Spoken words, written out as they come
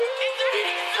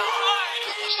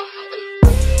Hey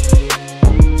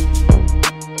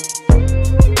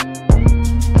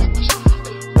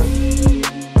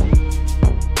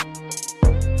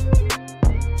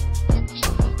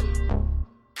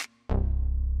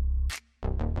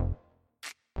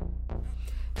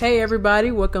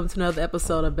everybody, welcome to another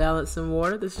episode of Balance and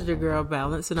Water. This is your girl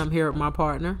Balance and I'm here with my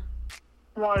partner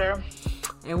Water.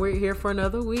 And we're here for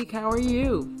another week. How are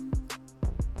you?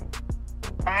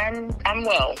 I'm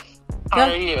well. How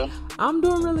are you? I'm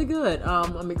doing really good.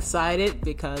 I'm excited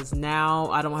because now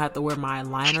I don't have to wear my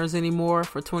liners anymore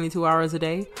for 22 hours a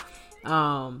day. You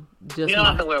don't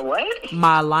have to wear what?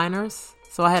 My liners.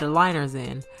 So I had liners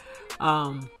in.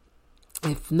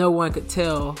 If no one could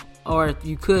tell, or if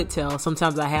you could tell,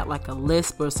 sometimes I had like a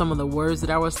lisp or some of the words that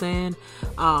I was saying,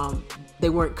 they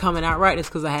weren't coming out right. It's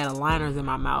because I had liners in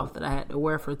my mouth that I had to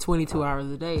wear for 22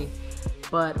 hours a day.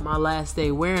 But my last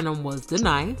day wearing them was the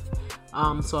 9th.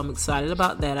 So I'm excited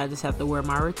about that. I just have to wear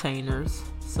my retainers.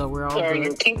 So we're all good. Are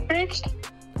your teeth fixed?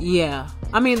 Yeah.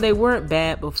 I mean, they weren't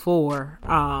bad before.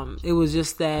 It was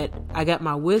just that I got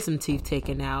my wisdom teeth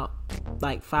taken out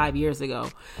like 5 years ago.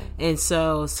 And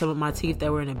so some of my teeth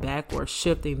that were in the back were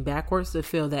shifting backwards to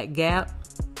fill that gap.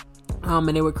 And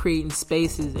they were creating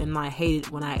spaces, and I hated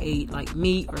when I ate like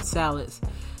meat or salads.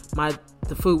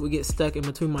 The food would get stuck in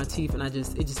between my teeth, and it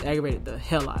just aggravated the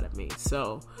hell out of me.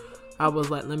 So I was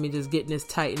like, let me just get this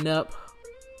tightened up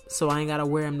so I ain't got to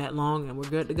wear them that long, and we're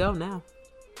good to go now.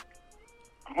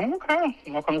 Okay.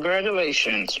 Well,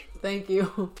 congratulations. Thank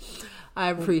you.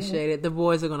 I appreciate it. The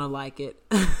boys are going to like it.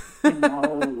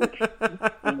 No.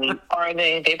 Are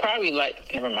they? They probably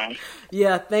like, never mind.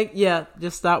 Yeah,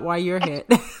 just stop while you're ahead.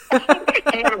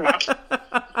 Never mind.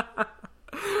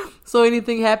 So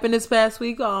anything happened this past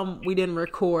week? We didn't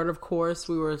record, of course.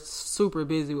 We were super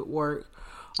busy with work.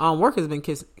 Work has been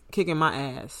kicking my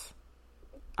ass.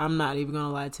 I'm not even going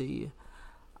to lie to you.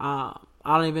 I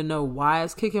don't even know why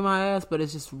it's kicking my ass, but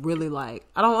it's just really like,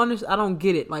 I don't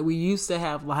get it. Like, we used to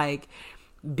have like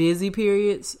busy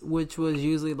periods, which was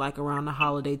usually like around the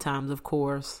holiday times, of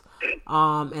course,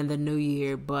 and the new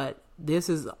year. But this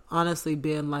has honestly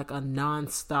been like a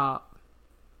nonstop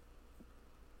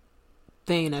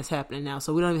thing that's happening now.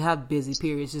 So we don't even have busy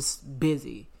periods, just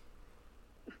busy.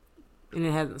 And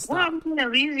it hasn't stopped. Well,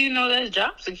 at least you know that's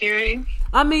job security.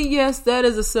 I mean, yes, that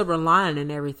is a silver lining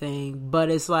and everything, but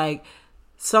it's like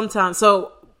sometimes,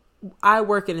 so I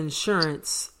work in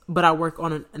insurance, but I work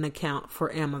on an account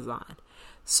for Amazon.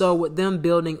 So with them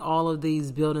building all of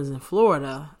these buildings in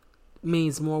Florida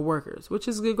means more workers, which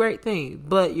is a great thing.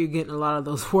 But you're getting a lot of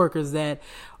those workers that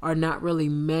are not really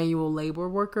manual labor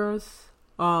workers,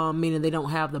 meaning they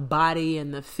don't have the body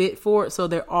and the fit for it. So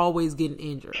they're always getting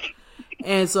injured.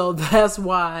 And so that's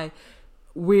why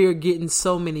we're getting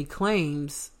so many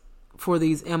claims for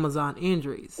these Amazon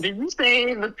injuries. Did you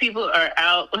say the people are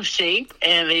out of shape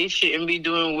and they shouldn't be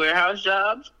doing warehouse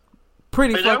jobs?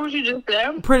 Is that what you just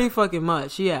said? Pretty fucking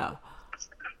much, yeah.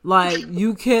 Like,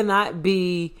 you cannot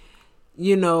be,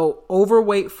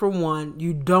 overweight for one.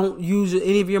 You don't use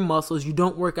any of your muscles. You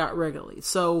don't work out regularly.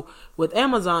 So with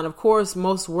Amazon, of course,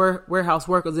 most warehouse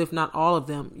workers, if not all of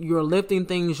them, you're lifting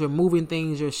things, you're moving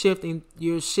things, you're shipping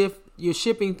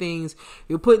things,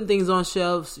 you're putting things on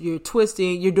shelves, you're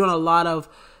twisting, you're doing a lot of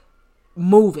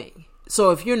moving.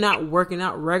 So if you're not working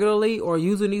out regularly or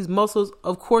using these muscles,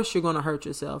 of course you're going to hurt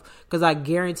yourself. Because I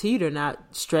guarantee you they're not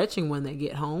stretching when they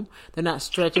get home. They're not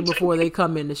stretching before they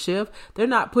come in the shift. They're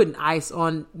not putting ice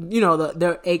on,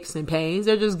 their aches and pains.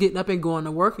 They're just getting up and going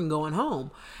to work and going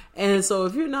home. And so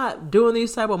if you're not doing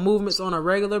these type of movements on a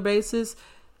regular basis,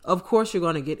 of course you're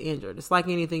going to get injured. It's like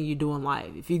anything you do in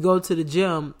life. If you go to the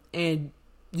gym and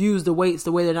use the weights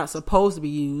the way they're not supposed to be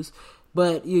used,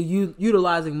 but you're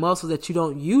utilizing muscles that you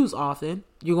don't use often,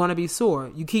 you're going to be sore.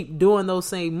 You keep doing those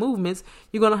same movements,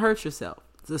 you're going to hurt yourself.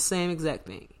 It's the same exact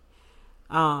thing.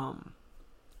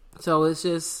 So it's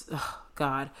just,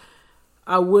 God,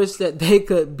 I wish that they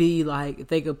could be like,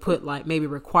 they could put like maybe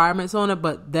requirements on it,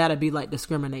 but that'd be like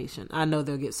discrimination. I know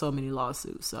they'll get so many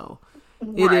lawsuits, so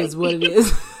it is what it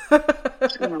is.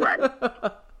 Right.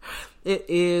 It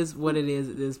is what it is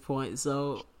at this point.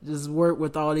 So just work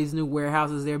with all these new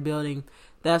warehouses they're building.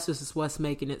 That's just what's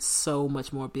making it so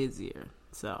much more busier.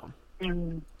 So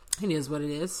It is what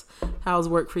it is. How's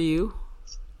work for you?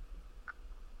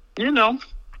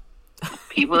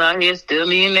 People out here still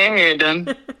needing their hair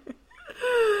done.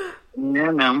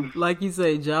 Like you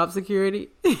say, job security.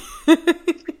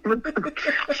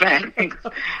 Facts.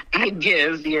 I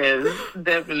guess, yes,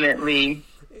 definitely.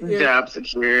 Job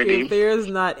security. If there's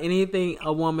not anything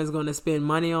a woman's going to spend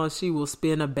money on, she will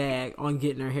spend a bag on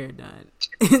getting her hair done.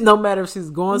 No matter if she's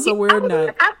going somewhere or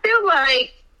not. I feel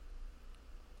like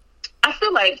I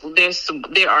feel like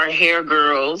there are hair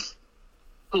girls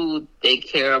who they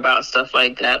care about stuff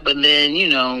like that, but then, you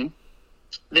know,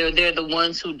 they're the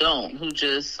ones who don't, who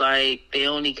just like, they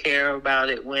only care about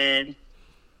it when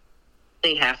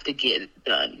they have to get it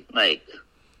done. Like,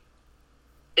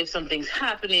 if something's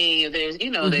happening, if there's,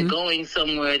 you know, they're going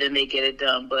somewhere, then they get it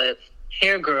done. But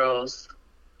hair girls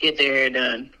get their hair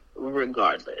done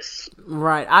regardless.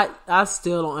 Right. I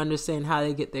still don't understand how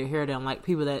they get their hair done. Like,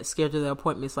 people that schedule their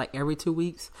appointments like every 2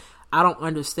 weeks. I don't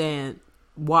understand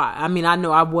why. I mean, I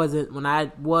know I wasn't, when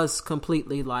I was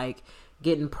completely like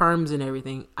getting perms and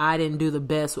everything, I didn't do the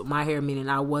best with my hair, meaning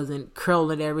I wasn't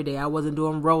curling every day. I wasn't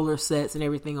doing roller sets and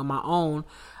everything on my own.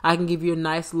 I can give you a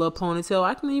nice little ponytail.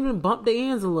 I can even bump the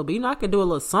ends a little bit. You know, I can do a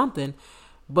little something.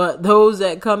 But those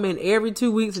that come in every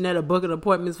 2 weeks and that are booking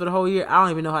appointments for the whole year, I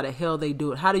don't even know how the hell they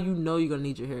do it. How do you know you're going to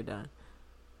need your hair done?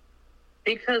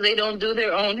 Because they don't do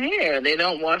their own hair. They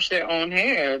don't wash their own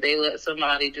hair. They let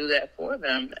somebody do that for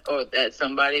them. Or that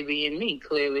somebody being me,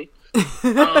 clearly.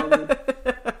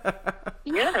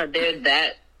 Yeah, they're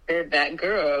that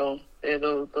girl. They're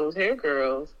those hair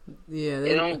girls. Yeah,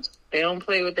 they don't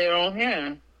play with their own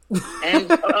hair. And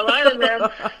a lot of them,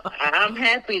 I'm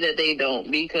happy that they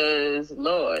don't, because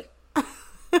Lord,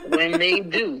 when they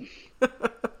do,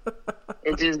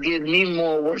 it just gives me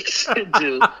more work to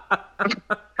do.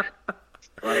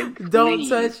 Like, don't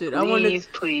touch it.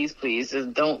 Please,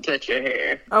 just don't touch your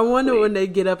hair. I wonder when they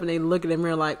get up and they look in the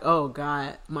mirror like, oh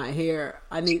God, my hair,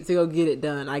 I need to go get it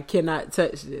done. I cannot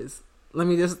touch this. Let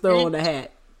me just throw on a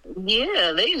hat.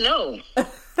 Yeah, they know.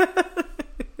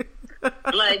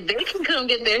 Like, they can come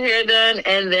get their hair done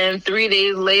and then 3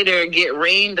 days later get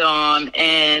rained on,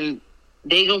 and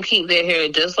they gonna keep their hair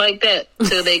just like that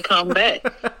till they come back.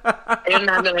 They're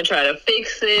not gonna try to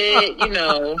fix it, you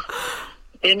know.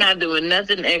 They're not doing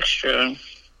nothing extra.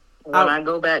 When I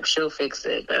go back, she'll fix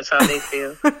it. That's how they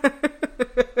feel.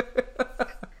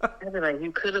 I'd be like,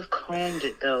 you could have combed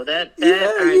it though. That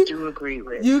I do agree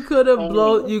with. You could have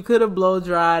blow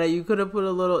dried it. You could have put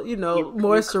a little,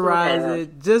 moisturize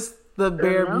it. Just the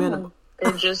bare minimum.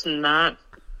 They're just not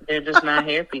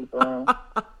hair people.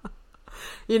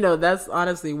 That's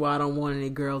honestly why I don't want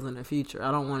any girls in the future. I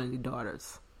don't want any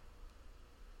daughters.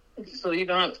 So you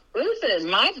don't listen.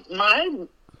 My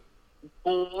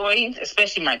boys,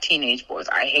 especially my teenage boys,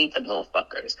 I hate the little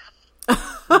fuckers.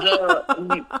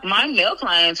 My male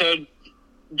clients are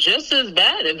just as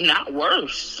bad, if not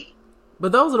worse.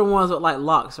 But those are the ones with like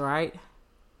locks, right?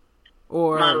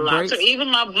 Or my locks, or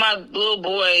even my little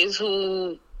boys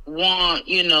who want,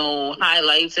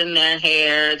 highlights in their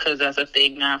hair, because that's a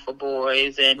thing now for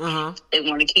boys, and they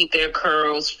want to keep their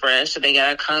curls fresh, so they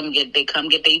gotta come get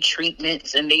their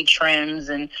treatments and they trims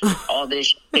and all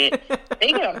this shit.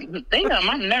 They got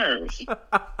my nerves,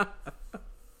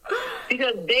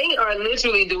 because they are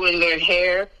literally doing their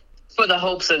hair for the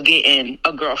hopes of getting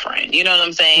a girlfriend. You know what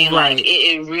I'm saying? Right. Like,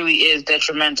 it really is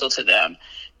detrimental to them.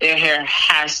 Their hair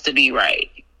has to be right.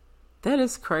 That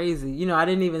is crazy. I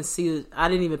didn't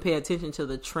even pay attention to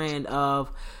the trend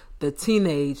of the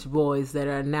teenage boys that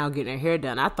are now getting their hair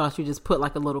done. I thought you just put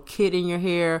like a little kit in your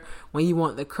hair when you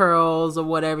want the curls or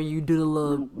whatever. You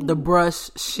do the brush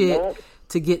shit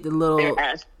to get the little.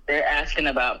 They're asking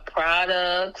about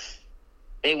products.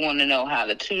 They want to know how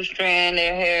to two-strand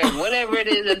their hair. Whatever it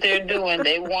is that they're doing,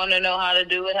 they want to know how to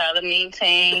do it, how to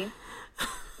maintain.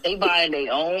 They buying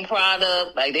their own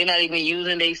product. Like, they're not even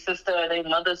using their sister or their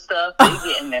mother's stuff. They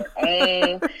getting their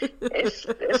own. It's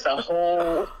a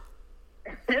whole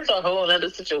other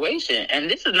situation.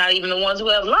 And this is not even the ones who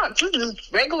have locks. This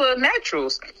is regular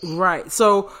naturals. Right.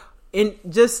 So,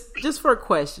 just for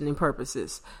questioning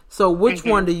purposes, so which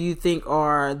one do you think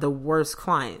are the worst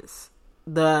clients?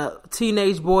 The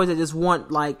teenage boys that just want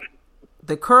like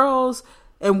the curls?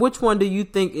 And which one do you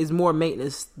think is more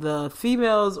maintenance, the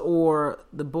females or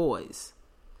the boys?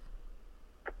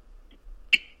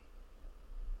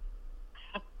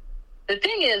 The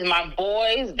thing is, my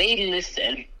boys, they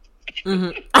listen.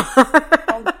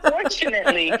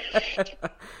 Unfortunately,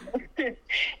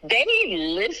 they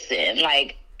listen.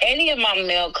 Like, any of my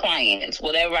male clients,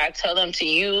 whatever I tell them to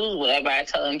use, whatever I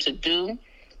tell them to do,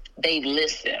 they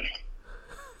listen.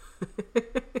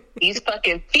 These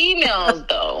fucking females,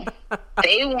 though,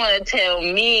 they want to tell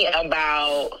me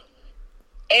about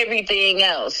everything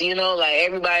else. Like,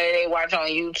 everybody they watch on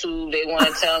YouTube, they want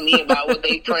to tell me about what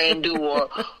they friend do or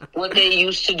what they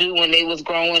used to do when they was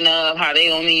growing up, how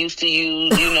they only used to use,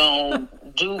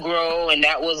 do-grow, and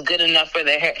that was good enough for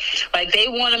their hair. Like, they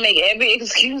want to make every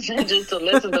excuse just to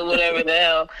listen to whatever the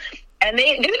hell. And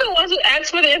they're the ones who ask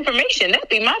for the information. That'd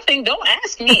be my thing. Don't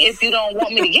ask me if you don't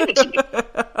want me to give it to you.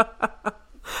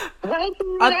 Like,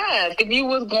 would ask if you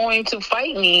was going to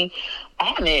fight me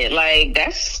on it. Like,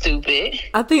 that's stupid.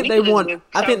 I think they want.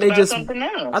 I think they just. Something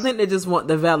else. I think they just want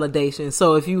the validation.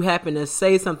 So if you happen to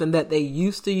say something that they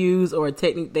used to use or a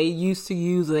technique they used to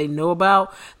use or they know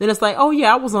about, then it's like, oh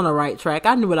yeah, I was on the right track.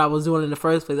 I knew what I was doing in the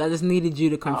first place. I just needed you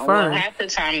to confirm. Well, half the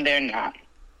time they're not.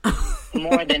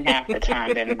 More than half the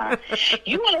time they're not.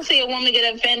 You want to see a woman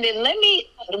get offended?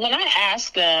 When I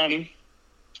ask them,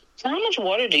 so how much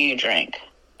water do you drink?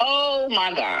 Oh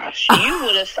my gosh. You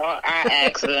would have thought I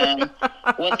asked them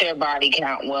what their body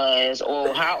count was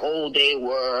or how old they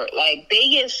were. Like, they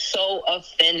get so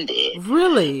offended.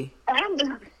 Really?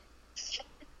 Because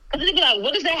they be like,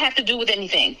 what does that have to do with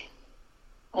anything?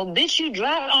 Well, bitch, you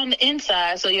dry on the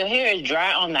inside, so your hair is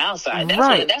dry on the outside.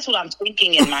 That's what I'm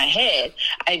thinking in my head.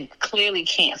 I clearly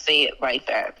can't say it right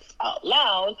there out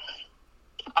loud.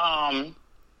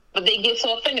 But they get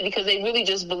so offended because they really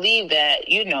just believe that,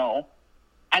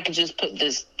 I could just put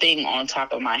this thing on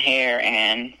top of my hair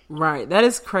and... Right. That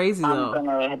is crazy, though. I'm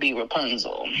going to be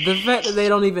Rapunzel. The fact that they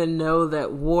don't even know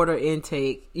that water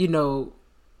intake,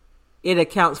 it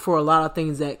accounts for a lot of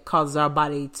things that causes our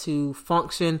body to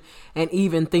function and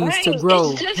even things to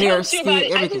grow, hair, skin,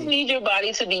 everything. I just need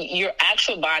your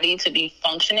actual body to be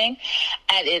functioning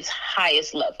at its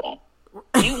highest level.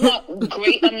 You want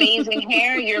great, amazing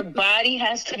hair, your body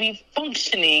has to be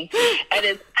functioning at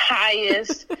its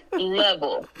highest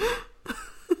level.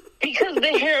 Because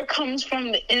the hair comes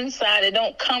from the inside. It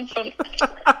don't come from...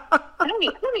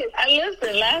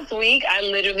 Listen, last week, I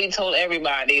literally told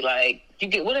everybody, like, you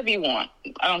get whatever you want.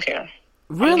 I don't care.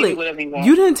 Really? Whatever you want.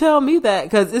 You didn't tell me that,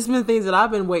 because it's been things that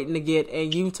I've been waiting to get,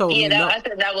 and you told me no. I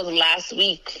said that was last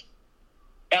week.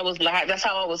 That's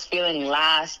how I was feeling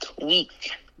last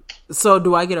week. So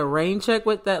do I get a rain check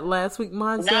with that last week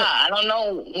mindset? Nah, I don't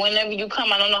know. Whenever you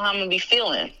come, I don't know how I'm going to be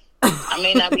feeling. I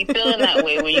may not be feeling that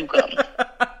way when you come.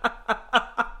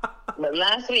 But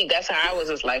last week, that's how I was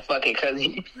just like, fuck it, because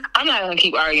I'm not going to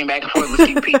keep arguing back and forth with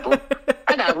you people.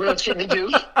 I got real shit to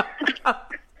do. I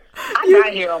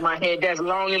got hair on my head that's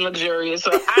long and luxurious.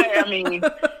 So, I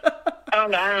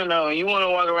don't know. You want to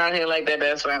walk around here like that,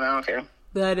 that's fine. I don't care.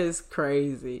 That is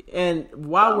crazy. And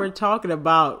while we're talking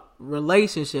about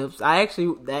relationships,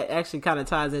 that actually kind of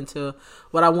ties into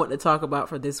what I want to talk about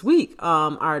for this week.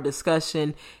 Our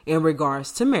discussion in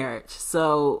regards to marriage.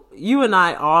 So you and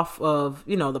I, off of,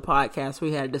 the podcast,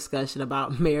 we had a discussion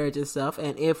about marriage and stuff,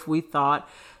 and if we thought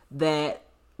that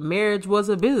marriage was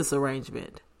a business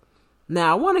arrangement.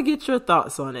 Now, I want to get your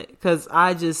thoughts on it, because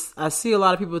I see a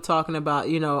lot of people talking about,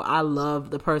 I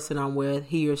love the person I'm with,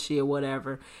 he or she or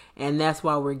whatever, and that's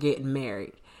why we're getting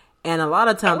married. And a lot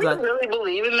of times I really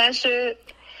believe in that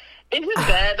shit. It's just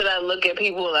bad that I look at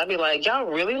people and I be like, y'all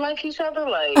really like each other?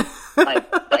 Like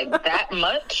that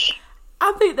much?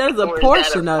 I think there's a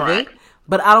portion of it,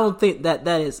 but I don't think that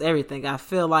is everything. I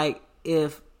feel like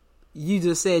if you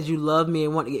just said you love me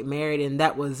and want to get married and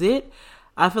that was it,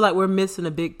 I feel like we're missing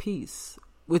a big piece,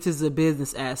 which is the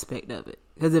business aspect of it.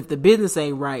 Because if the business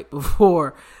ain't right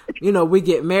before, we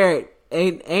get married,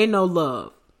 ain't no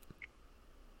love.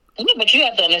 Yeah, but you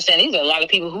have to understand, these are a lot of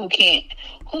people who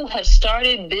have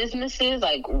started businesses,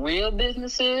 like real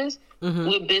businesses,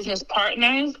 with business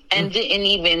partners, and didn't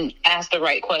even ask the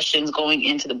right questions going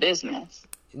into the business.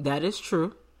 That is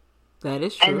true.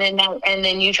 And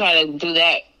then you try to do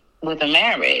that with a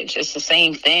marriage. It's the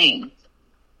same thing.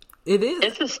 It is.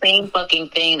 It's the same fucking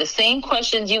thing. The same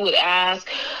questions you would ask,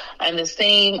 and the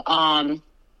same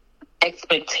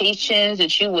expectations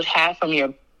that you would have from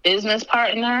your business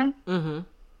partner.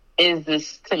 Is the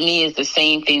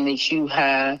same thing that you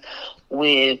have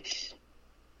with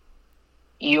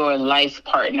your life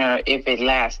partner if it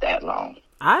lasts that long.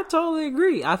 I totally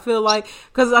agree. I feel like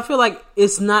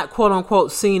it's not quote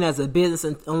unquote seen as a business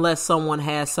unless someone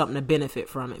has something to benefit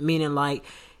from it. Meaning, like,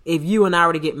 if you and I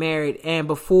were to get married and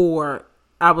before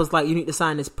I was like, you need to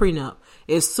sign this prenup.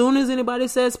 As soon as anybody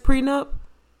says prenup,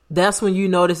 that's when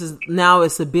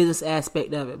it's a business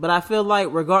aspect of it. But I feel like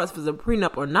regardless if it's a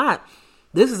prenup or not,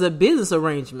 this is a business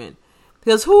arrangement.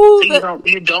 Because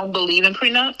you don't believe in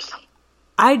prenups?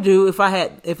 I do if I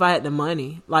had the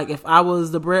money. Like if I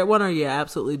was the breadwinner, yeah, I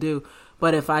absolutely do.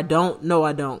 But if I don't, no,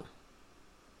 I don't.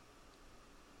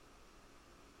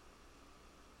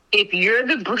 If you're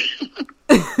you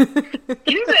said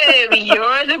if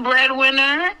you're the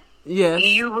breadwinner, yes,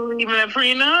 you believe in a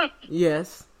prenup?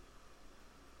 Yes.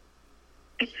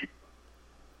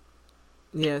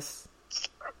 Yes.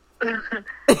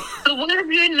 So what if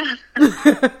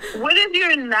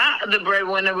you're not the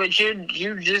breadwinner, but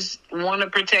you just want to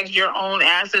protect your own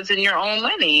assets and your own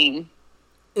money?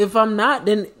 If I'm not,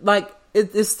 then like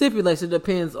It's stipulated. It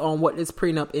depends on what this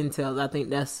prenup entails. I think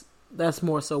that's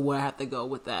more so where I have to go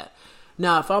with that.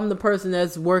 Now, if I'm the person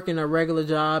that's working a regular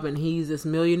job and he's this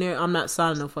millionaire, I'm not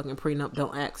signing no fucking prenup.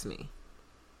 Don't ask me.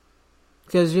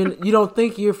 Because you don't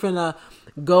think you're finna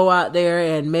go out there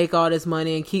and make all this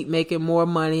money and keep making more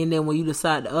money, and then when you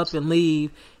decide to up and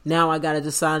leave, now I gotta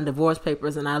just sign divorce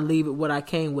papers and I leave it what I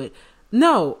came with.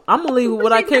 No, I'm gonna leave it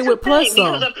what I came with plus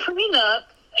some. Because a prenup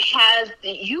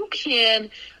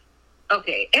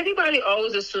okay, everybody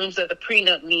always assumes that the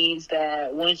prenup means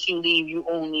that once you leave, you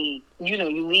only, you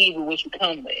leave with what you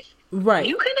come with. Right.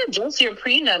 You can adjust your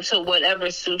prenup to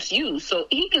whatever suits you. So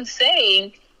he can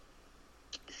say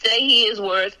he is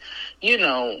worth,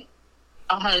 $100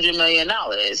 million.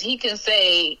 He can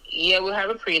say, yeah, we'll have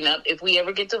a prenup. If we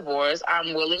ever get divorced,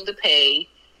 I'm willing to pay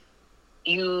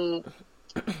you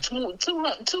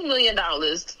 $2 million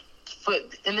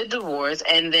in the divorce,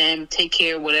 and then take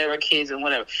care of whatever kids and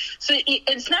whatever. So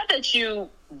it's not that you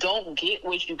don't get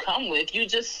what you come with. You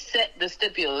just set the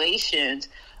stipulations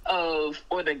or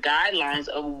the guidelines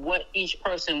of what each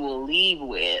person will leave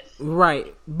with.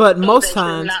 Right. But so most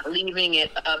times, you're not leaving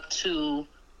it up to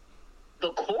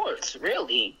the courts,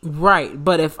 really. Right.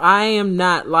 But if I am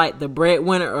not like the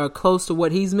breadwinner or close to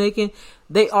what he's making,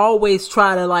 they always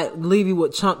try to like leave you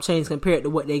with chump change compared to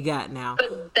what they got now.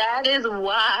 But that is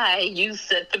why you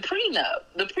set the prenup.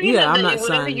 The prenup, I'm not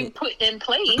whatever signing you it. Put in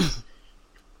place,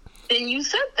 then you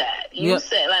set that. You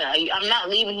said, like, I'm not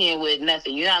leaving here with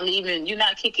nothing. You're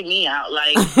not kicking me out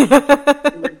like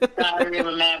Diary of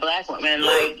a Mad Black Woman.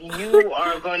 Like, you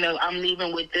are I'm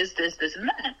leaving with this, and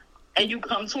that. And you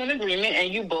come to an agreement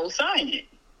and you both sign it.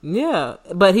 Yeah,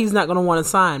 but he's not going to want to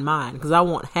sign mine because I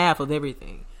want half of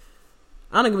everything.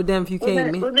 I don't give a damn if you came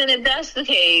to me. Well, then if that's the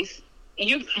case,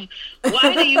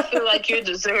 why do you feel like you're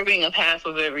deserving of half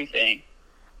of everything?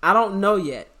 I don't know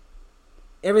yet.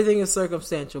 Everything is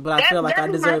circumstantial, but I feel like I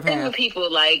deserve half. With people,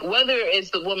 like, whether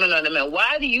it's the woman or the man,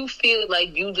 why do you feel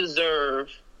like you deserve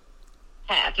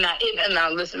half? Now,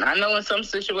 listen, I know in some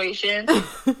situations,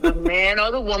 the man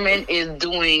or the woman is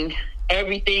doing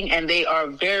everything, and they are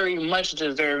very much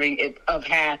deserving of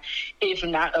half, if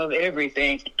not of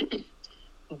everything.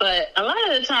 But a lot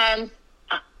of the time,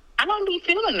 I don't be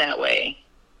feeling that way.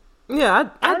 Yeah,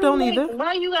 I don't either.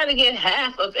 Why you got to get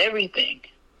half of everything?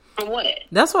 For what?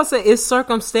 That's why I say it's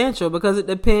circumstantial, because it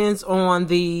depends on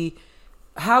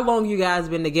how long you guys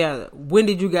been together. When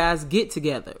did you guys get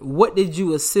together? What did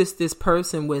you assist this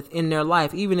person with in their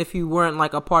life? Even if you weren't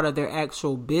like a part of their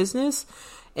actual business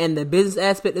and the business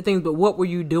aspect of things, but what were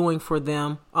you doing for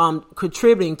them,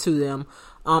 contributing to them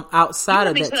outside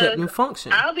of that type of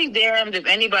function? I'll be damned if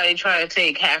anybody try to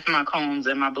take half my combs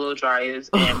and my blow dryers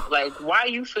and like, why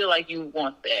you feel like you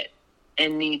want that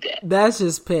and need that? That's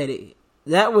just petty.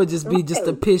 That would just be just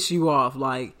to piss you off.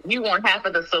 Like, you want half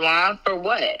of the salon for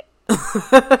what?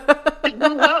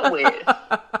 Do what with?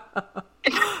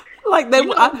 Like they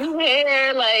do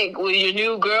hair like with your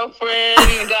new girlfriend.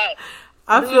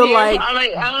 I feel like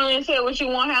I don't understand what you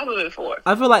want half of it for.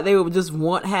 I feel like they would just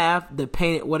want half to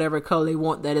paint it whatever color they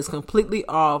want that is completely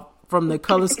off from the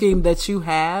color scheme that you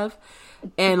have.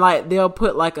 And like they'll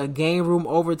put like a game room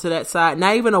over to that side,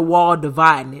 not even a wall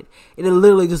dividing it. It'll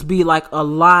literally just be like a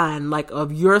line, like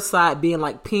of your side being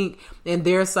like pink and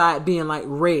their side being like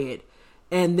red.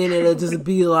 And then it'll just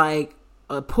be like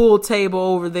a pool table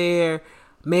over there,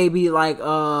 maybe like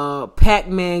a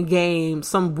Pac-Man game,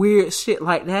 some weird shit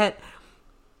like that.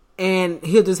 And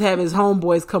he'll just have his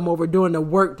homeboys come over during the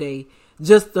workday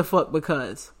just to fuck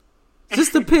because.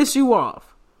 Just to piss you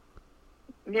off.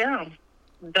 Yeah.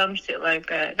 Dumb shit like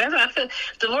that. That's what I feel.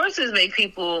 Divorces make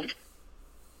people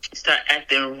start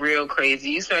acting real crazy.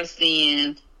 You start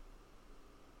seeing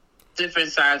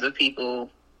different sides of people.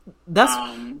 That's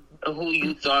who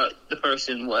you thought the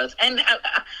person was, and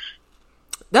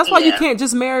that's why you can't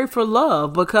just marry for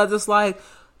love, because it's like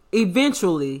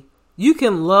eventually you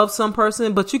can love some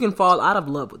person, but you can fall out of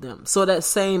love with them. So that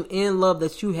same in love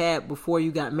that you had before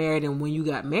you got married and when you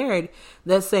got married,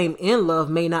 that same in love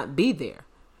may not be there.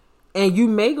 And you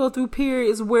may go through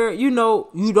periods where, you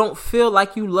don't feel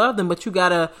like you love them, but you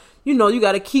gotta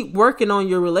keep working on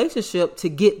your relationship to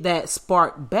get that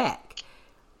spark back.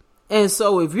 And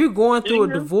so if you're going through a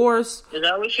divorce... Is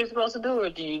that what you're supposed to do, or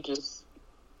do you just...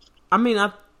 I'm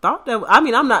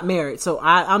not married, so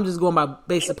I'm just going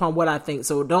based upon what I think.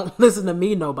 So don't listen to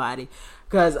me, nobody,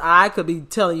 because I could be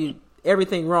telling you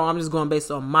everything wrong. I'm just going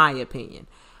based on my opinion.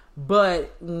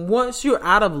 But once you're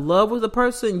out of love with a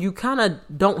person, you kind of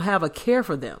don't have a care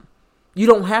for them. You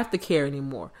don't have to care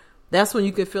anymore. That's when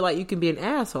you can feel like you can be an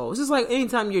asshole. It's just like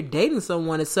anytime you're dating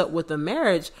someone, except with a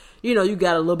marriage, you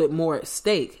got a little bit more at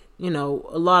stake. a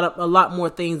lot more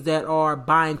things that are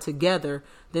bind together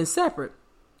than separate.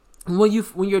 When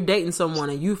you're dating someone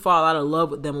and you fall out of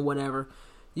love with them or whatever,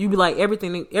 you be like,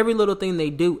 every little thing they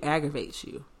do aggravates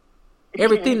you.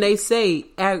 Everything they say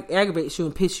aggravates you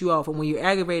and piss you off. And when you're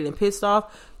aggravated and pissed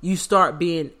off, you start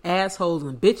being assholes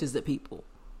and bitches to people.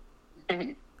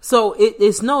 So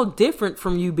it's no different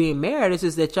from you being married. It's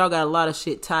just that y'all got a lot of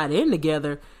shit tied in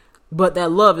together, but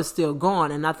that love is still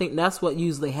gone. And I think that's what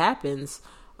usually happens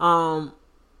in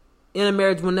a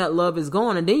marriage when that love is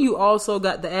gone. And then you also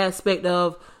got the aspect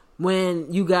of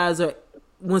when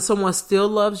someone still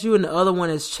loves you and the other one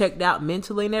is checked out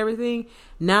mentally and everything.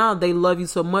 Now they love you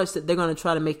so much that they're going to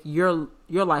try to make your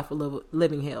life a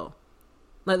living hell.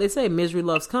 Like they say, misery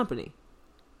loves company.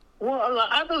 Well,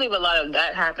 I believe a lot of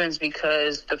that happens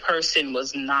because the person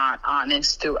was not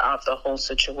honest throughout the whole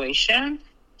situation.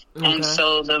 Okay. And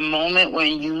so the moment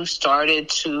when you started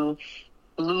to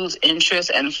lose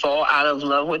interest and fall out of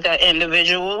love with that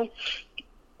individual,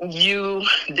 you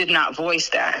did not voice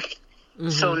that. Mm-hmm.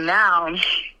 So now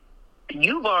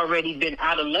you've already been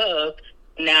out of love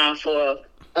now for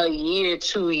a year,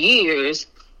 2 years,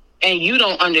 and you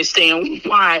don't understand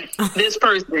why this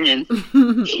person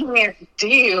can't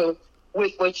deal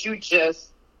with what you just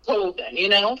told them,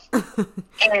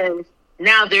 And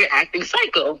now they're acting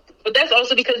psycho. But that's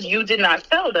also because you did not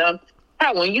tell them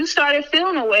how when you started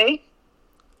feeling away,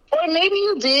 or maybe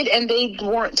you did and they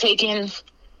weren't taking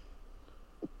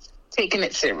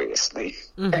it seriously.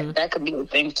 Mm-hmm. That could be a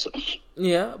thing too.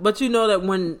 Yeah, but you know that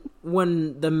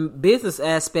when the business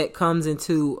aspect comes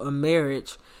into a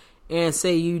marriage, and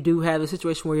say you do have a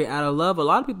situation where you're out of love, a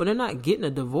lot of people, they're not getting a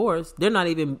divorce. They're not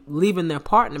even leaving their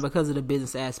partner because of the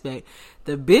business aspect.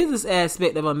 The business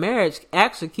aspect of a marriage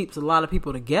actually keeps a lot of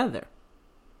people together.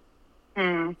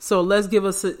 So let's give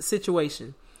us a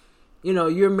situation.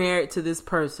 You're married to this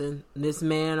person, this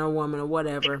man or woman or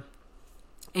whatever,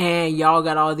 and y'all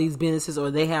got all these businesses,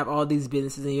 or they have all these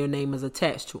businesses and your name is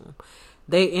attached to them.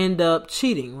 They end up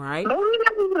cheating, right? Maybe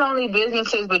not even only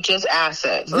businesses, but just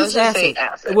assets. Let's just say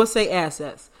assets. We'll say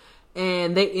assets.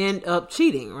 And they end up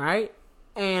cheating, right?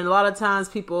 And a lot of times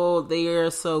people, they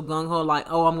are so gung-ho, like,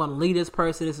 oh, I'm going to leave this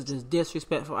person. This is just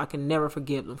disrespectful. I can never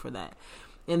forgive them for that.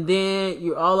 And then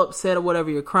you're all upset or whatever.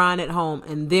 You're crying at home.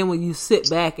 And then when you sit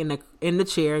back in the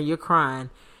chair and you're crying,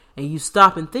 and you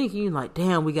stop and think, you're like,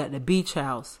 damn, we got the beach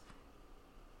house.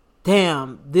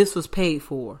 Damn, this was paid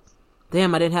for.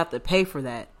 Damn, I didn't have to pay for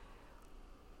that.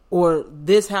 Or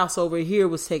this house over here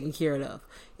was taken care of.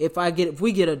 If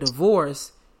we get a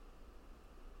divorce,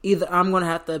 either I'm going to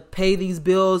have to pay these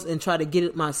bills and try to get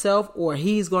it myself, or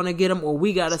he's going to get them, or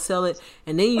we got to sell it.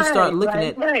 And then you start looking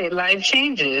at... Right, life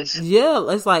changes. Yeah,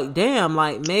 it's like, damn,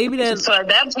 like maybe that... So at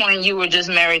that point, you were just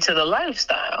married to the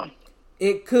lifestyle.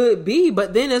 It could be,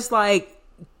 but then it's like,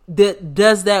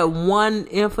 does that one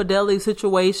infidelity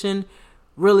situation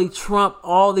really trump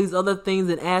all these other things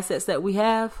and assets that we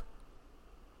have?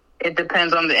 It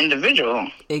depends on the individual.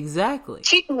 Exactly.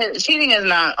 Cheating is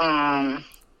not an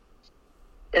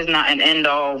end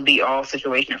all be all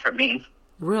situation for me.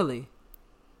 Really?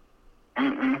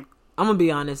 Mm-mm. I'm gonna be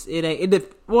honest. It ain't.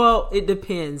 It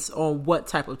depends on what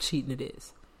type of cheating it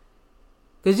is.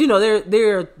 Because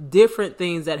there are different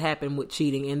things that happen with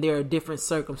cheating, and there are different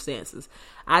circumstances.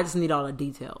 I just need all the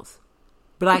details.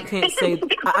 But I can't say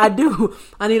I do.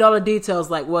 I need all the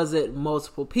details. Like, was it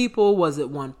multiple people? Was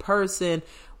it one person?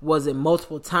 Was it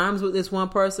multiple times with this one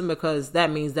person? Because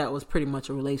that means that was pretty much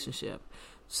a relationship.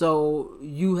 So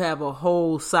you have a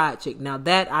whole side chick. Now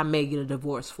that I may get a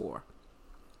divorce for.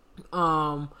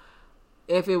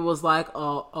 If it was like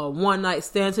a one night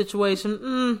stand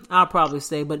situation, I'll probably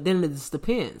say. But then it just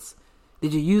depends.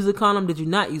 Did you use a condom? Did you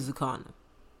not use a condom?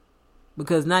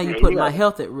 Because now you put my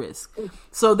health at risk.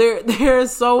 So there are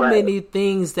so many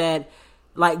things that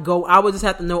I would just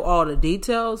have to know all the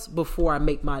details before I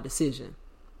make my decision.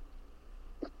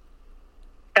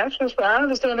 That's just I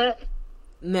understand that.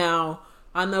 Now,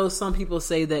 I know some people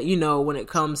say that, when it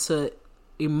comes to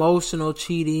emotional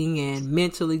cheating and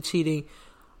mentally cheating,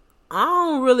 I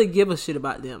don't really give a shit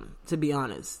about them, to be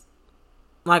honest.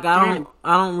 Like, I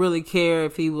don't really care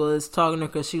if he was talking to her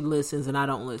because she listens and I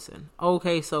don't listen.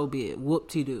 Okay, so be it.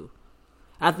 Whoop-de-doo.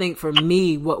 I think for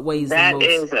me, what weighs the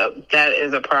most... That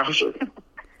is a problem.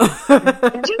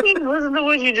 Did you even listen to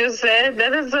what you just said?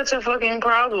 That is such a fucking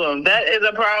problem. That is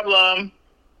a problem.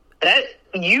 That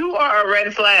you are a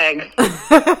red flag.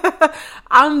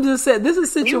 I'm just saying, this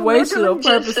is situational. You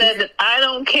just said that I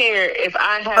don't care if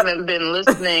I haven't been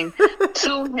listening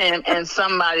to him and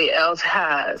somebody else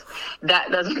has. That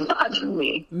doesn't bother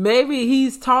me. Maybe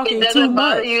he's talking too much. It doesn't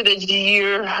bother you that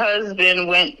your husband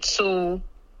went to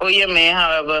or your man,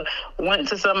 however, went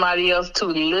to somebody else to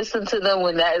listen to them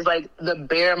when that is like the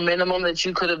bare minimum that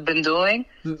you could have been doing?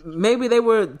 Maybe they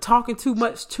were talking too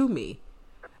much to me.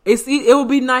 It would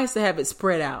be nice to have it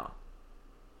spread out.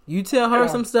 You tell her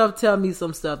some stuff, tell me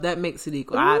some stuff. That makes it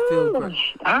equal. I feel great.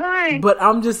 All right. But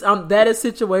that is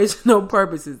situational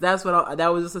purposes. That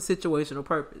was just a situational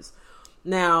purpose.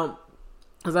 Now,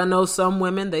 because I know some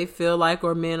women, they feel like,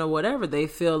 or men or whatever, they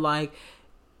feel like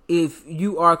if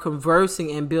you are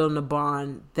conversing and building a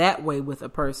bond that way with a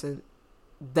person,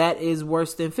 that is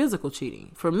worse than physical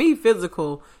cheating. For me,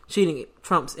 physical cheating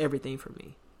trumps everything for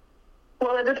me.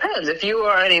 Well, it depends. If you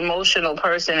are an emotional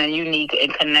person and unique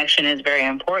and connection is very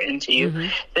important to you,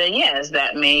 then yes,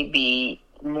 that may be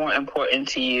more important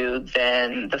to you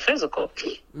than the physical.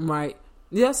 Right.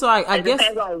 Yeah, so I guess it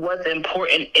depends on what's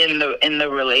important in the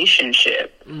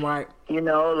relationship. Right. You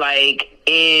know, like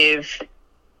if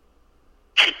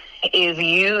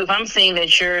I'm seeing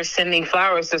that you're sending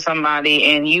flowers to somebody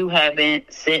and you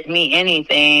haven't sent me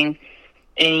anything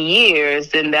in years,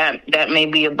 then that may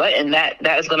be a button that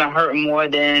is going to hurt more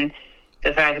than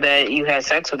the fact that you had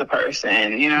sex with a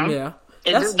person, you know? Yeah.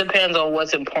 It just depends on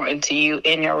what's important to you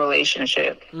in your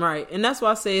relationship. Right. And that's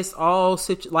why I say it's all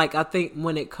like, I think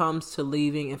when it comes to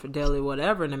leaving, infidelity,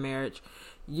 whatever in a marriage,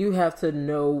 you have to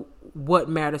know what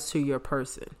matters to your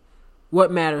person,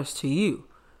 what matters to you.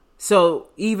 So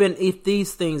even if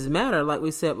these things matter, like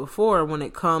we said before, when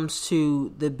it comes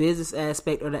to the business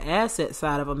aspect or the asset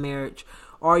side of a marriage,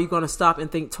 are you going to stop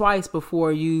and think twice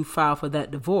before you file for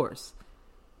that divorce?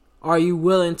 Are you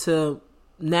willing to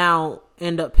now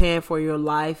end up paying for your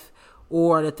life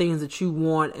or the things that you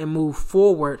want and move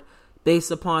forward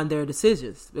based upon their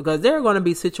decisions? Because there are going to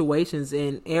be situations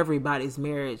in everybody's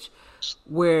marriage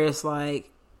where it's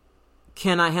like,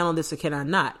 can I handle this or can I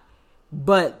not?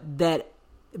 But that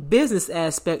business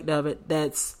aspect of it,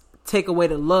 that's take away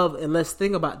the love, and let's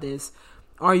think about this,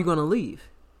 are you going to leave?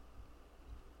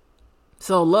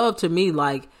 So love to me,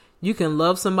 like, you can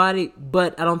love somebody,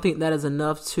 but I don't think that is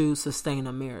enough to sustain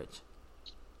a marriage.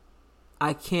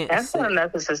 I can't. That's not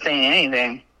enough to sustain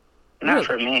anything. Not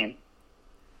for me.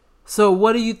 So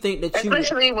what do you think that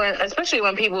especially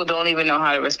when people don't even know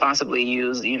how to responsibly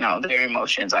use, you know, their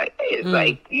emotions.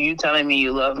 Like you telling me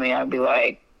you love me, I'd be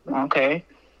like, okay,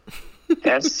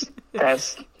 that's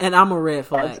and I'm a red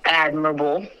flag. That's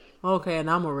admirable. Okay, and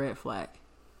I'm a red flag.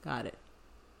 Got it.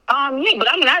 Yeah, but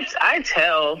I mean, I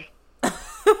tell.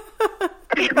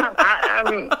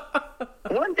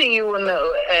 One thing you will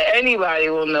know, anybody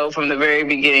will know from the very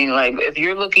beginning, like if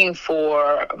you're looking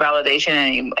for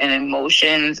validation and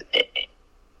emotions,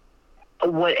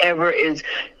 whatever is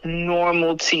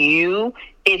normal to you,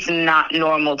 it's not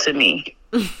normal to me.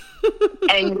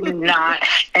 and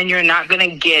you're not going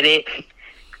to get it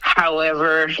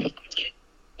however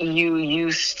you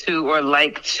used to or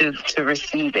like to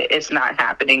receive it. It's not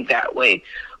happening that way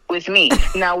with me.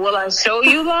 Now, will I show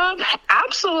you love?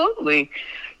 Absolutely.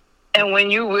 And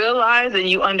when you realize and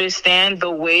you understand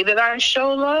the way that I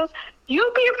show love,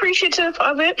 you'll be appreciative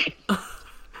of it.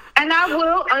 And I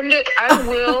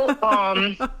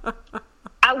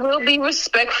will be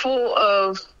respectful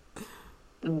of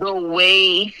the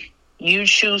way you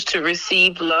choose to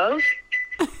receive love.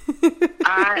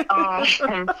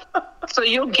 So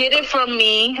you'll get it from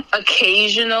me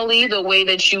occasionally, the way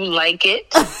that you like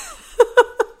it.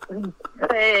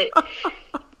 But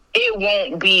it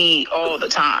won't be all the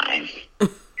time.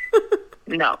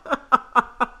 No.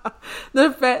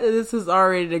 The fact that this is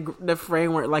already the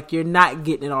framework, like you're not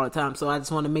getting it all the time. So I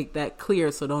just want to make that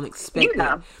clear. So don't expect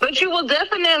that. But you will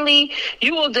definitely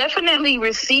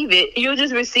receive it. You'll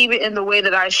just receive it in the way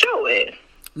that I show it.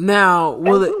 Now,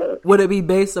 would it be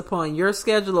based upon your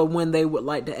schedule or when they would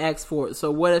like to ask for it?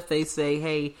 So what if they say,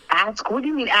 hey... Ask? What do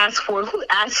you mean ask for? Who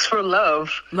asks for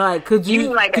love? Like, could you...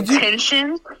 mean like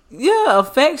attention? Yeah,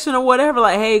 affection or whatever.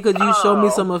 Like, hey, could you show me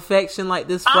some affection like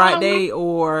this Friday?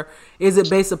 Or is it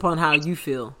based upon how you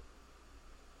feel?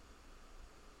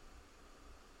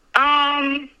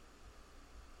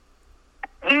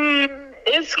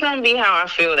 It's going to be how I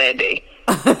feel that day.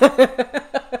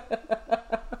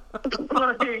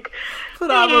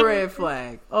 Put on a red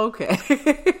flag. Okay.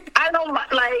 I don't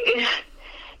like.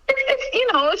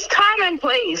 It's time and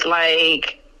place.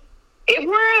 Like, if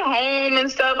we're at home and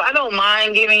stuff, I don't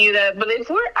mind giving you that. But if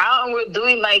we're out and we're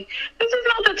doing this is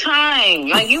not the time.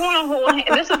 Like, you want to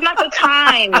hold. This is not the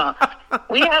time.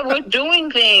 We're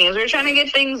doing things. We're trying to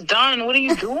get things done. What are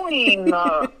you doing?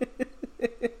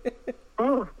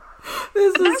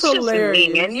 This is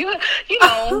hilarious.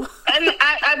 And and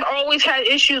I've always had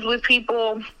issues with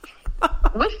people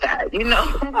with that, you know.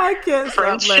 I can't stop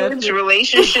Friendships, laughing.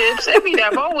 relationships, everything.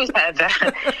 I've always had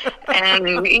that. And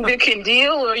you either can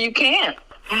deal or you can't.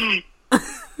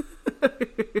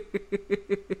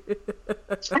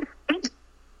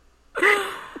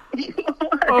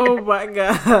 Oh my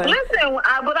God. Listen,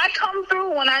 but I come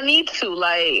through when I need to.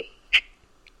 Like,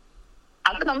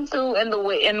 I come through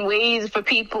in ways for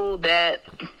people that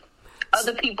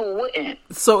other people wouldn't.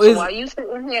 So while you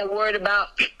sitting here worried about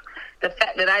the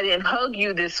fact that I didn't hug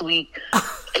you this week,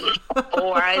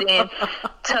 or I didn't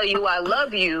tell you I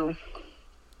love you,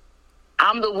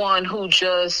 I'm the one who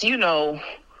just, you know,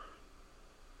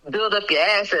 build up your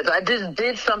assets. I just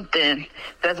did something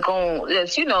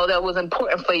that was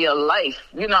important for your life.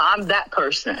 You know, I'm that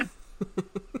person.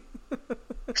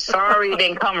 Sorry it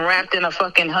didn't come wrapped in a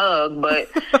fucking hug, but,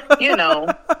 you know.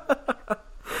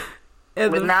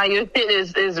 But now your shit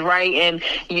is right, and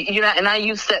now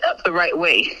you set up the right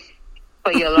way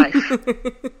for your life.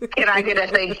 Can I get a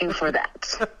thank you for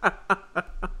that?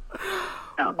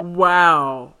 No.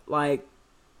 Wow. Like,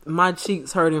 my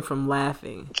cheeks hurting from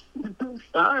laughing.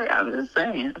 Sorry, I'm just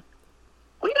saying.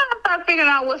 We gotta start figuring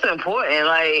out what's important,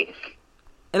 like.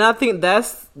 And I think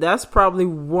that's probably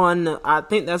one. I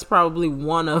think that's probably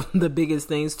one of the biggest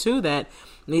things too that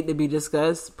need to be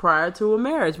discussed prior to a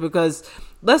marriage. Because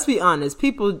let's be honest,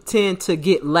 people tend to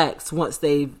get lax once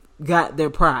they've got their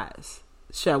prize,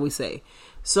 shall we say?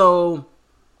 So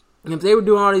if they were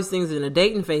doing all these things in a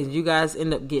dating phase, you guys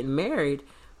end up getting married.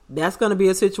 That's going to be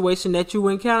a situation that you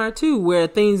encounter too, where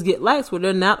things get lax, where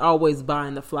they're not always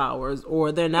buying the flowers,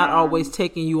 or they're not always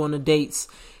taking you on the dates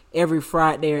every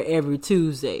Friday or every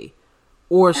Tuesday.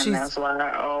 And that's why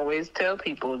I always tell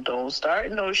people, don't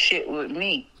start no shit with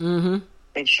me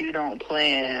that you don't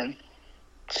plan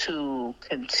to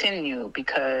continue,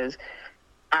 because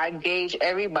I gauge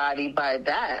everybody by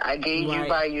that. I gauge you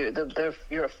by your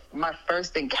my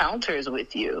first encounters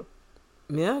with you.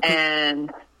 Yeah.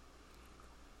 And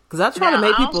because I try to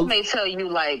make people. I also may tell you,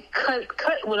 like, cut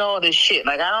with all this shit.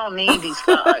 Like, I don't need these.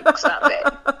 Like, stop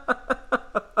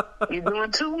that. You're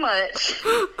doing too much,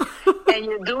 and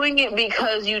you're doing it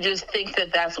because you just think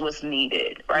that that's what's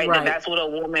needed, right? That that's what a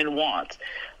woman wants.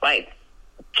 Like,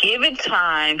 give it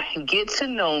time, get to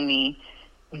know me,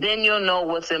 then you'll know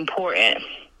what's important.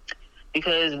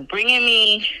 Because bringing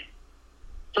me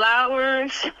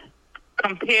flowers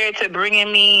compared to bringing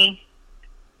me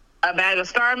a bag of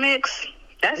Star Mix,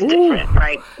 that's different,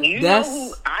 right?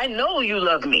 I know you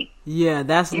love me. Yeah,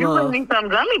 that's you love. You bring me some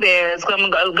gummy bears,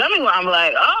 gummy I'm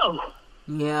like, oh.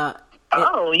 Yeah.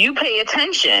 You pay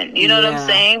attention. You know what I'm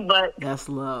saying? But that's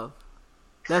love.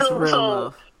 That's real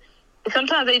love.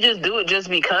 Sometimes they just do it just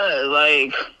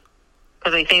because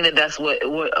they think that that's what a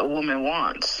woman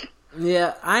wants.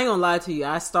 Yeah, I ain't gonna lie to you.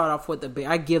 I start off with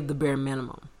I give the bare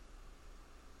minimum.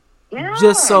 Yeah.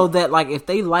 Just so that, like, if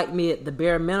they like me at the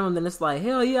bare minimum, then it's like,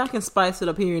 hell yeah, I can spice it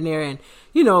up here and there and,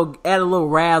 you know, add a little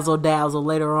razzle dazzle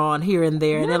later on here and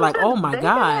there. And they're like, oh my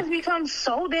God. It's become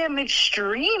so damn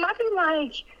extreme. I feel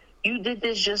like you did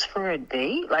this just for a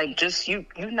date. Like, just you're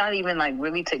not even, like,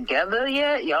 really together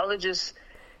yet. Y'all are just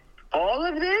all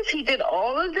of this. He did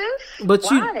all of this.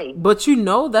 Why? But you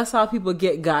know, that's how people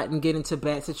get into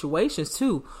bad situations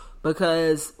too,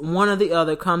 because one or the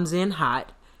other comes in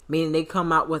hot. Meaning they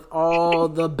come out with all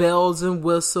the bells and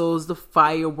whistles, the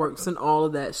fireworks and all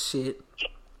of that shit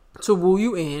to woo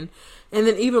you in. And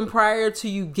then even prior to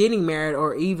you getting married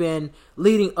or even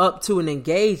leading up to an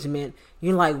engagement,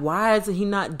 you're like, why is he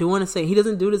not doing the same? He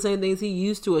doesn't do the same things he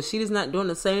used to, or she is not doing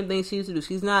the same things she used to do.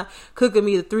 She's not cooking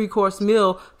me a 3-course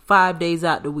meal 5 days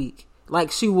out the week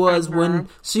like she was when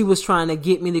she was trying to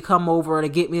get me to come over or to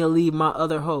get me to leave my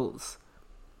other hoes.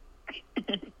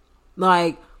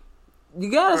 Like, you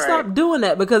gotta stop doing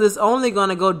that, because it's only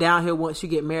gonna go downhill once you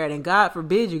get married, and God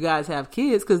forbid you guys have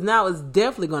kids, because now it's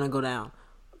definitely gonna go down.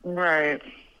 Right.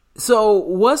 So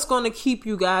what's gonna keep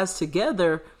you guys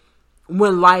together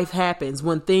when life happens,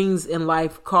 when things in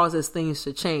life causes things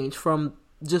to change from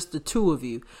just the 2 of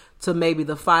you to maybe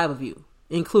the 5 of you,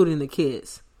 including the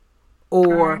kids,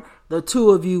 or the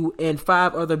 2 of you and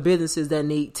 5 other businesses that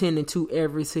need tending to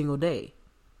every single day?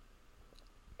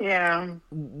 Yeah.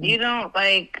 You don't,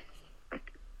 like,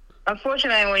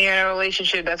 unfortunately, when you're in a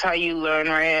relationship, that's how you learn,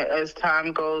 right? As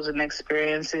time goes and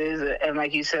experiences, and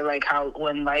like you said, like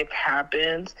when life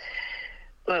happens.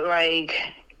 But like,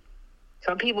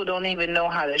 some people don't even know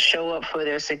how to show up for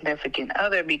their significant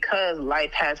other because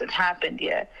life hasn't happened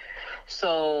yet.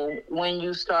 So when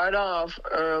you start off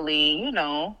early, you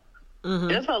know,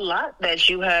 there's a lot that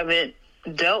you haven't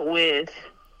dealt with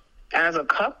as a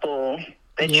couple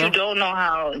that you don't know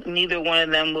how neither one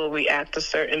of them will react to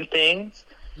certain things.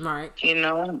 Right. You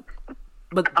know?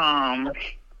 But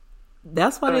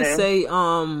that's why they say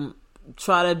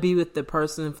try to be with the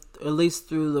person at least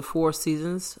through the 4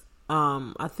 seasons.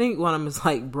 I think one of them is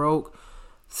like broke,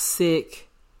 sick,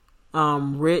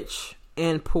 rich,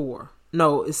 and poor.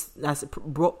 No, that's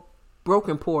broke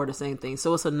and poor, the same thing.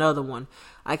 So it's another one.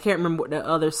 I can't remember what the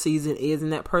other season is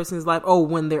in that person's life. Oh,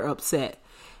 when they're upset.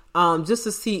 Just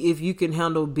to see if you can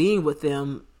handle being with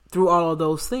them through all of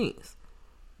those things.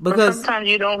 Because sometimes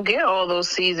you don't get all those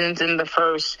seasons in the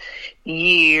first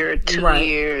year, 2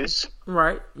 years.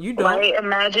 Right. You don't. Right?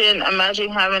 Imagine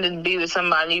having to be with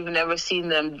somebody you've never seen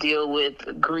them deal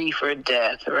with grief or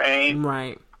death, right?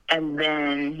 Right. And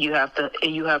then you have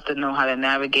to know how to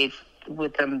navigate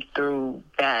with them through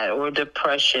that, or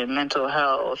depression, mental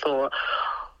health, or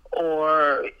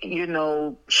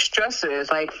stressors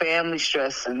like family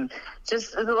stress, and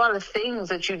just there's a lot of things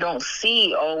that you don't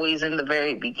see always in the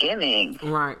very beginning.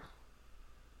 Right.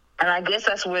 And I guess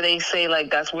that's where they say,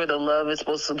 like, that's where the love is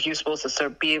you're supposed to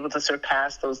be able to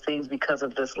surpass those things because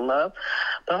of this love.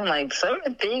 But I'm like,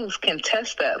 certain things can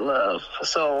test that love.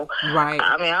 So, right.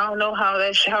 I mean, I don't know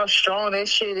how strong that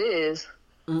shit is.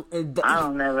 I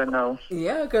don't never know.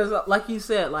 Yeah, because like you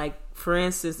said, like, for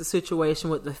instance, the situation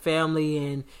with the family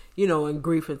and, and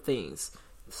grief and things.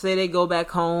 Say they go back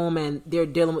home and they're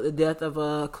dealing with the death of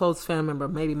a close family member,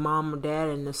 maybe mom or dad,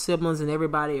 and the siblings and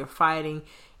everybody are fighting,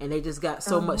 and they just got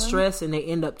so much stress and they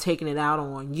end up taking it out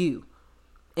on you.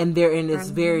 And they're in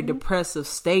this very depressive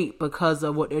state because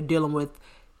of what they're dealing with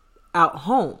out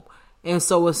home. And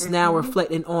so it's now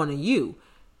reflecting on you.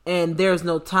 And there's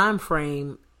no time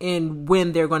frame in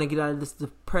when they're going to get out of this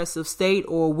depressive state,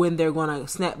 or when they're going to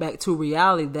snap back to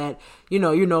reality that,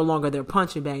 you're no longer their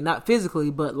punching bag, not physically,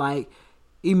 but like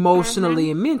emotionally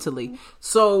and mentally.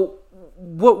 So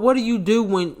what do you do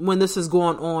when this is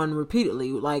going on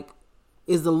repeatedly? Like,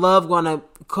 is the love going to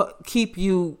keep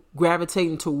you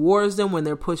gravitating towards them when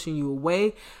they're pushing you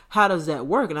away? How does that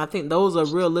work? And I think those are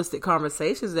realistic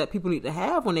conversations that people need to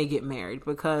have when they get married,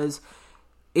 because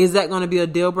is that going to be a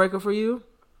deal breaker for you?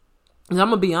 And I'm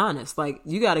going to be honest, like,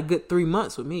 you got a good 3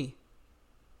 months with me.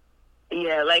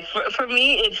 Yeah, like, for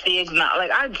me, it's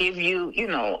like, I give you,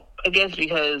 I guess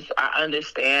because I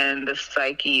understand the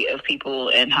psyche of people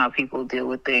and how people deal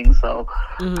with things. So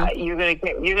you're gonna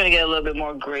get a little bit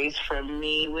more grace from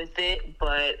me with it.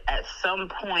 But at some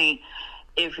point,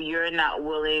 if you're not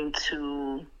willing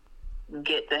to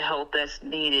get the help that's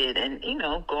needed, and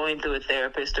going to a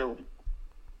therapist,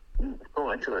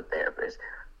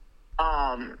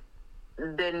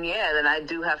 then I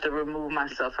do have to remove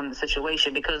myself from the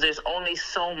situation, because there's only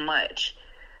so much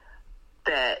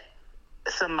that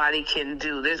somebody can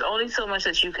do. There's only so much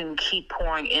that you can keep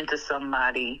pouring into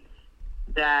somebody,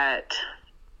 that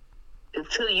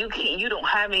until you don't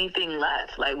have anything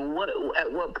left. Like, what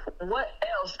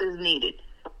else is needed?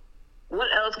 What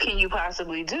else can you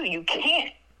possibly do? You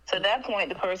can't. So at that point,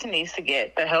 the person needs to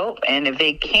get the help, and if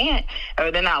they can't,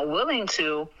 or they're not willing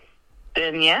to,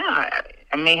 then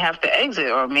I may have to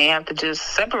exit, or may have to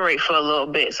just separate for a little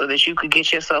bit so that you could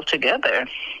get yourself together.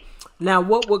 Now,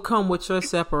 what would come with your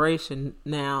separation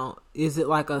now? Is it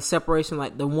like a separation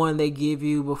like the one they give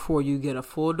you before you get a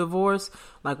full divorce?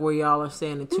 Like where y'all are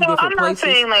staying in two different places? I'm not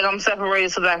saying like I'm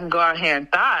separated so that I can go out here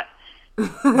and thought.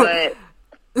 But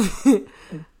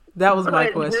that was my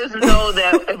question. Just know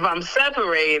that if I'm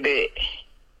separated,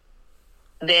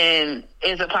 then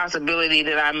it's a possibility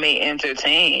that I may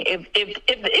entertain. If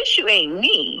the issue ain't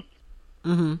me,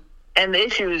 and the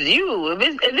issue is you,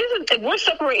 if we're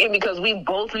separating because we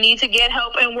both need to get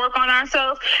help and work on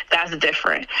ourselves, that's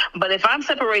different. But if I'm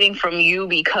separating from you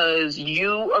because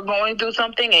you are going through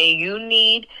something and you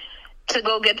need to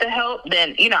go get the help,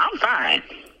 then I'm fine.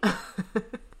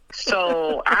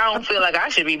 So I don't feel like I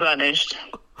should be punished.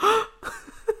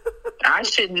 I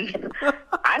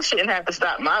shouldn't have to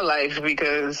stop my life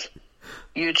because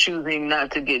you're choosing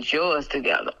not to get yours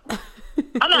together.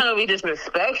 I'm not going to be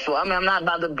disrespectful. I mean, I'm not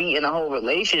about to be in a whole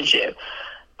relationship.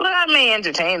 But I may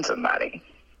entertain somebody.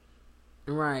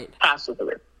 Right.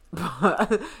 Possibly.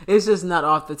 It's just not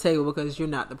off the table because you're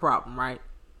not the problem, right?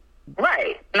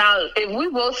 Right. Now, if we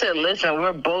both said, listen,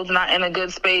 we're both not in a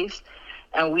good space,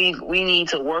 and we need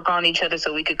to work on each other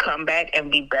so we could come back and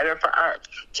be better for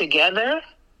together,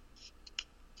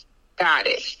 got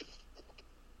it.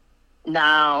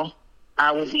 Now,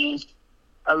 I won't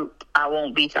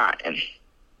be talking.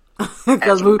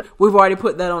 Because we've already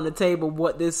put that on the table,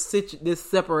 what this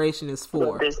separation is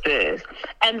for. What this is.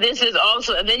 And this is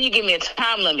also, and then you give me a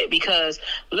time limit, because,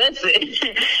 listen,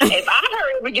 if I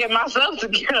hurry to get myself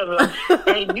together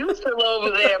and you still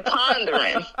over there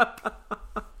pondering.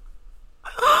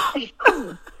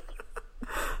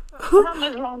 How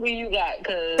much longer you got?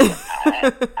 Because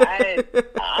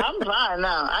I'm fine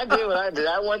now. I did what I did.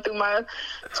 I went through my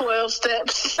 12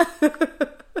 steps.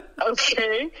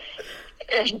 Okay.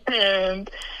 And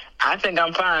I think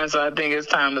I'm fine, so I think it's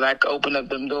time that I can open up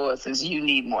them doors since you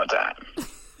need more time.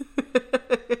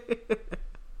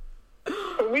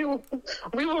 We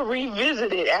will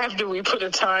revisit it after we put a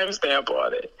timestamp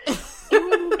on it.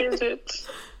 Revisit.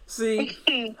 See,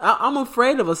 I'm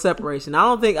afraid of a separation. I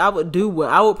don't think I would do what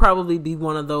I would probably be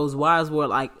one of those wives where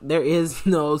like there is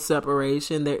no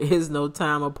separation, there is no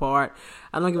time apart.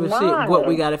 I don't give a shit what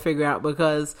we got to figure out,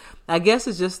 because I guess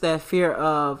it's just that fear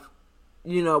of,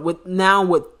 you know, with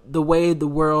the way the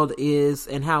world is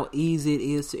and how easy it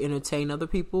is to entertain other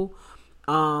people,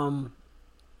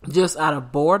 just out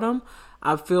of boredom.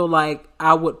 I feel like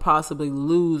I would possibly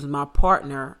lose my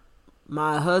partner,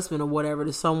 my husband or whatever,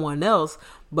 to someone else,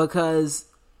 because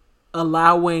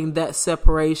allowing that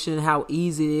separation, how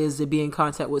easy it is to be in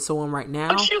contact with someone right now.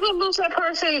 But you could lose that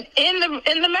person in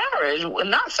the marriage,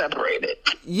 not separated.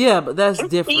 Yeah, but that's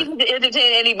different. It's easy to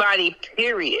entertain anybody,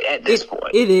 period, at this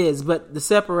point. It is, but the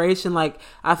separation, like,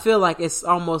 I feel like it's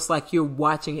almost like you're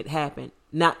watching it happen.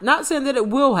 Not saying that it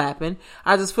will happen.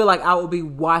 I just feel like I will be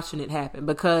watching it happen,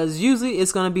 because usually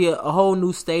it's going to be a whole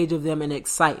new stage of them and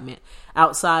excitement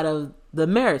outside of the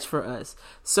marriage for us.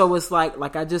 So it's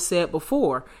like I just said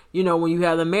before, you know, when you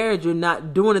have the marriage, you're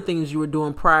not doing the things you were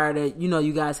doing prior to, you know,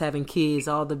 you guys having kids,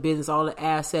 all the business, all the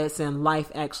assets and life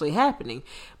actually happening.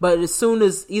 But as soon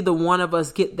as either one of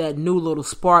us get that new little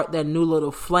spark, that new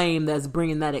little flame that's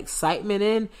bringing that excitement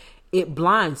in, it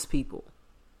blinds people.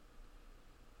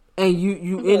 And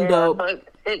you end up, but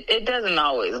it doesn't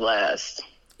always last.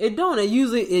 It don't. It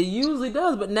usually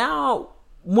does. But now,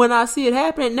 when I see it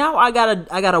happening, now I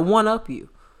gotta one up you,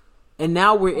 and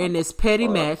now we're in this petty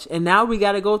match, and now we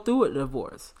gotta go through a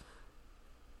divorce.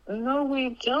 No,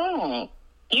 we don't.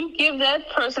 You give that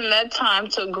person that time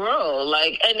to grow,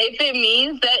 like, and if it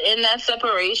means that in that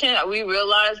separation we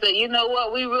realize that, you know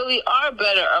what, we really are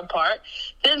better apart,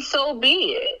 then so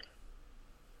be it.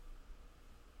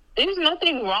 There's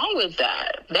nothing wrong with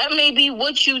that. That may be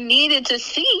what you needed to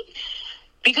see,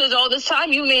 because all this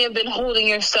time you may have been holding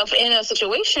yourself in a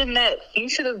situation that you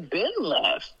should have been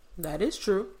left. That is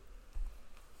true.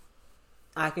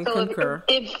 I can concur.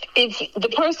 If the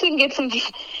person gets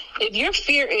if your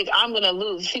fear is I'm going to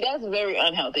lose, see, that's very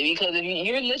unhealthy, because if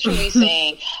you're literally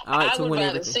saying I would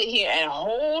rather sit here and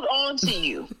hold on to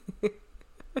you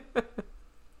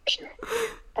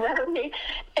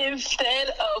instead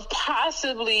of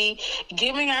possibly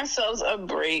giving ourselves a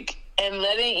break and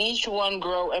letting each one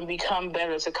grow and become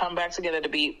better, to come back together, to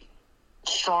be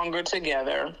stronger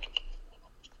together,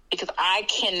 because I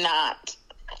cannot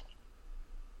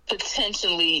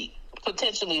potentially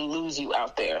lose you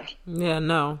out there. Yeah,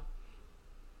 no.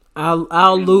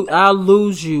 I'll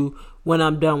lose you when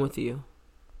I'm done with you.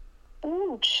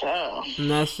 Ooh, child. And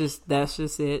that's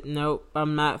just it. Nope,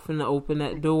 I'm not finna open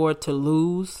that door to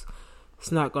lose.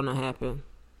 It's not gonna happen.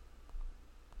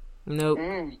 Nope.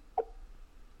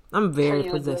 I'm very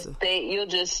possessive. You'll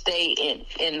just stay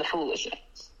in the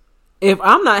foolishness. If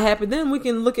I'm not happy, then we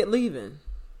can look at leaving.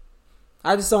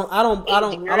 I just don't. I don't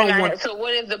want. So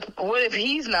what if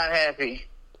he's not happy?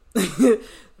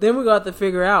 Then we're gonna have to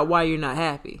figure out why you're not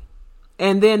happy,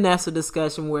 and then that's a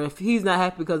discussion where if he's not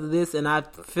happy because of this, and I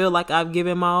feel like I've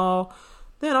given my all,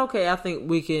 then okay, I think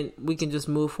we can just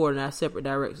move forward in our separate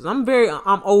directions.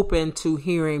 I'm open to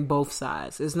hearing both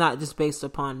sides. It's not just based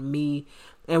upon me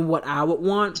and what I would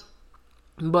want,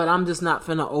 but I'm just not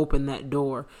finna open that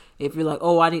door. If you're like,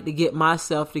 oh, I need to get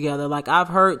myself together. Like, I've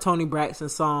heard Tony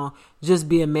Braxton's song, Just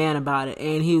Be a Man About It,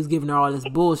 and he was giving her all this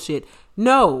bullshit.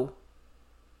 No.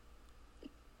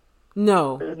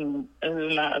 This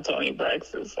is not a Tony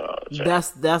Braxton song.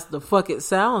 That's the fuck it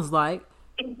sounds like.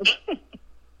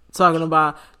 Talking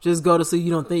about just go to sleep,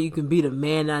 you don't think you can be the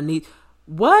man I need.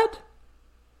 What?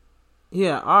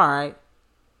 Yeah, alright.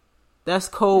 That's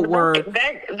code word.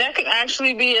 That could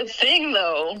actually be a thing,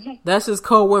 though. That's just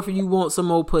code word for you want some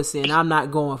old pussy, and I'm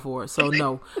not going for it. So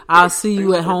no, I'll see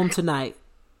you at home tonight.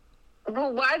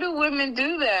 But why do women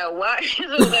do that? Why is it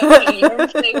that when you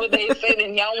say what they said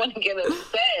and y'all want to get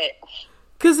upset?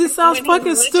 Because it sounds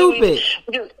fucking stupid.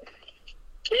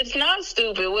 It's not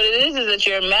stupid. What it is that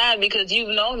you're mad because you've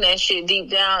known that shit deep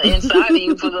down inside of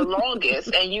you for the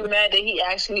longest. And you mad that he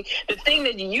actually, the thing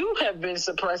that you have been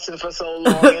suppressing for so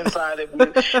long inside of you,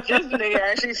 this nigga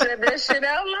actually said that shit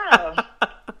out loud.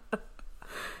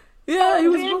 Yeah, he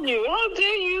was. How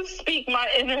dare you speak my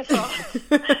inner thoughts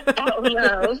out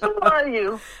loud? Who are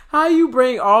you? How you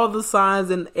bring all the signs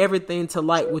and everything to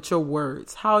light with your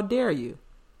words? How dare you?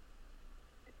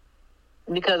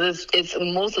 Because it's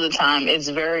most of the time it's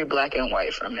very black and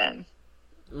white for men.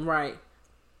 Right.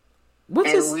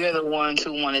 We're the ones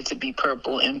who want it to be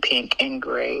purple and pink and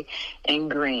gray and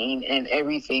green and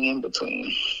everything in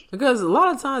between. Because a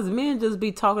lot of times men just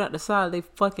be talking out the side of their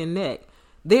fucking neck.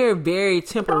 They're very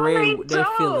temporary with their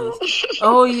feelings.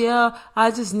 Oh yeah,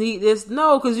 I just need this.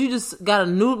 No, because you just got a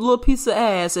new little piece of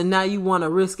ass, and now you want to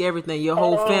risk everything, your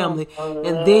whole family,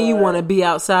 and then you want to be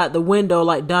outside the window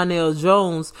like Donnell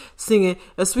Jones singing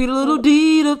a sweet little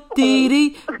dee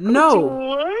dee. No,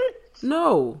 What?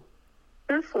 no.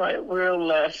 It's like real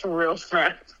left, real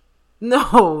fast.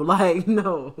 No, like,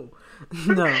 no.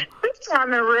 It's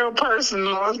sounding real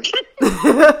personal.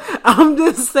 I'm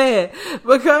just saying,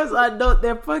 because I know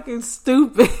they're fucking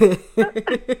stupid.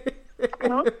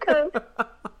 Okay.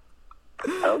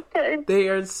 They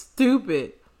are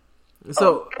stupid.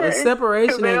 So, a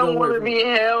separation they ain't don't gonna want to work. be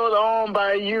held on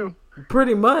by you.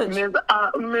 Pretty much. Miss,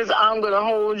 I'm going to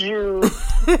hold you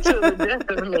to the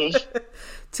death of me.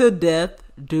 Till death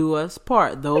do us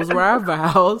part. Those were our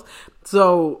vows.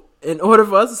 So, in order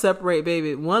for us to separate,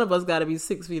 baby, one of us got to be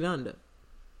 6 feet under.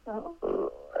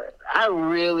 I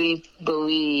really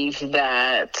believe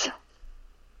that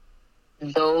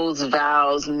those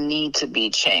vows need to be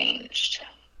changed.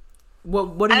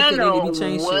 What do you think they need to be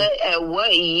changed to? At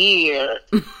what year,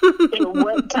 at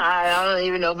what time, I don't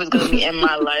even know if it's going to be in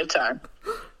my lifetime,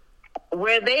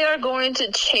 where they are going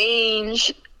to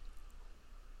change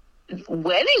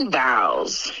wedding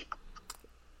vows.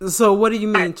 So what do you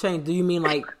mean change? Do you mean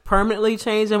like permanently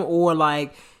change them, or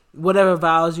like whatever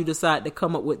vows you decide to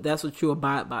come up with, that's what you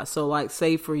abide by? So like,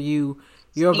 say for you,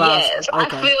 your vows. Yes,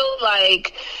 okay. I feel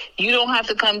like you don't have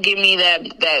to come give me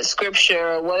that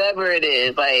scripture or whatever it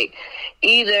is. Like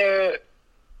either,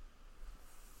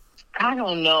 I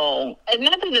don't know. And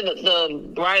not that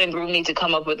the bride and groom need to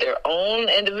come up with their own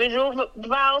individual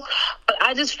vows, but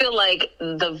I just feel like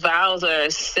the vows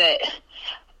are set.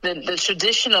 The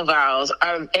traditional vows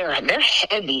they're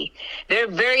heavy. They're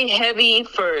very heavy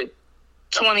for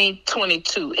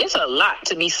 2022. It's a lot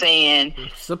to be saying.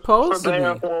 Supposed for to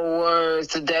better be. or worse,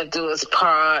 to death do us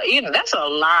part. That's a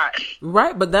lot.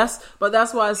 Right, but that's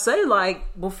why I say,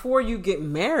 like, before you get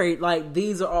married, like,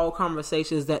 these are all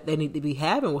conversations that they need to be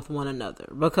having with one another.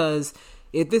 Because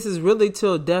if this is really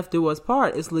till death do us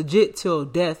part, it's legit till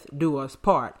death do us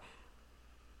part.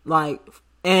 Like,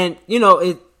 and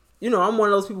I'm one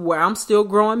of those people where I'm still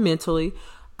growing mentally.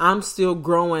 I'm still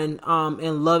growing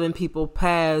and loving people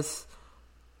past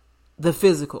the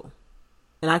physical.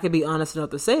 And I can be honest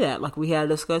enough to say that. Like, we had a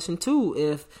discussion too.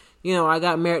 If, I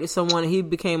got married to someone and he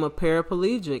became a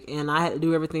paraplegic and I had to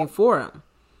do everything for him,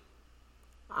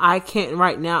 I can't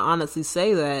right now honestly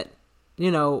say that,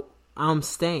 I'm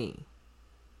staying.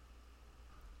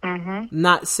 Mm-hmm.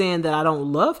 Not saying that I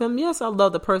don't love him. Yes, I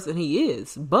love the person he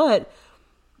is, but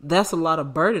that's a lot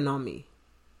of burden on me.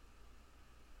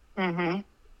 Mm-hmm.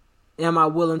 Am I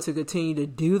willing to continue to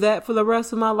do that for the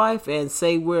rest of my life and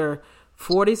say we're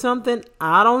 40-something?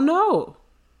 I don't know.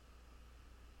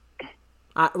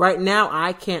 Right now,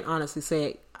 I can't honestly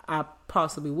say I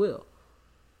possibly will.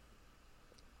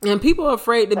 And people are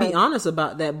afraid to be honest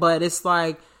about that, but it's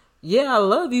like, yeah, I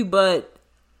love you, but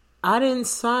I didn't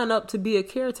sign up to be a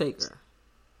caretaker.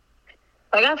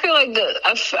 Like, I feel like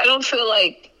I don't feel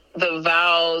like the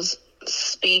vows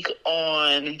speak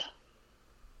on.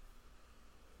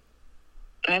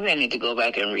 Maybe I need to go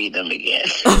back and read them again.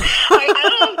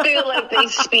 I don't feel like they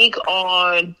speak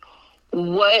on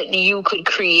what you could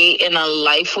create in a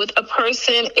life with a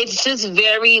person. It's just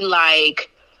very like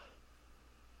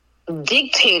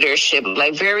dictatorship,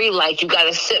 like very like you got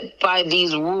to sit by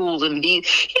these rules and these.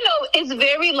 It's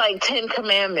very like 10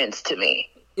 Commandments to me.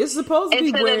 It's supposed to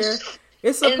be where.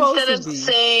 It's supposed instead of to be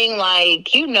saying like,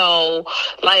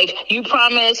 like you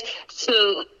promise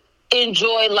to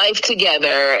enjoy life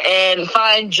together and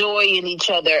find joy in each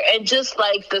other and just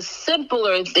like the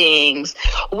simpler things,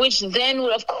 which then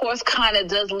of course kind of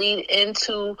does lead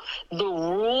into the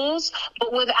rules,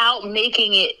 but without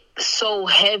making it so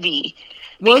heavy.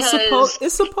 Well,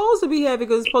 it's supposed to be heavy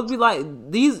because it's supposed to be like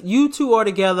you two are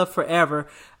together forever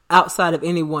outside of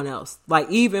anyone else. Like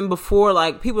even before,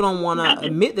 like people don't want to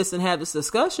admit this and have this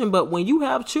discussion, but when you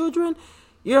have children,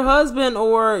 your husband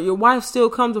or your wife still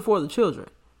comes before the children.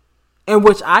 And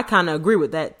which I kind of agree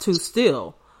with that too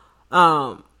still.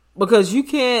 Because you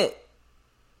can't,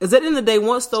 is at the end of the day,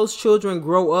 once those children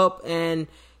grow up and,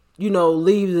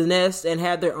 leave the nest and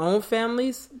have their own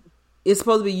families, it's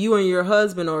supposed to be you and your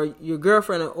husband or your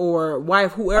girlfriend or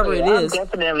wife, whoever it is. I'm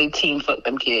definitely team fuck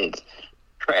them kids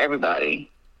for everybody.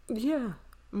 Yeah.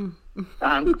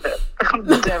 I'm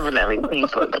definitely team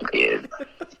fuck them kids.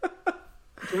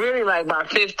 really like by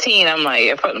 15, I'm like,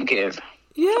 yeah, fuck them kids.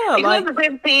 Yeah, because like at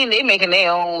 15, they making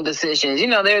their own decisions. You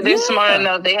know, they're smart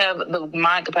enough. They have the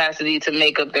mind capacity to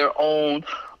make up their own,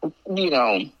 you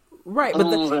know, right.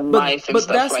 rules in life and but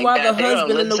stuff that's like why that. the They husband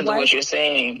don't and the listen to wife. what you're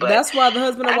saying. But That's why the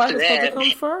husband and wife after are supposed to that-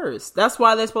 come first. That's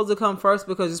why they're supposed to come first,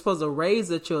 because you're supposed to raise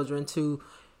the children to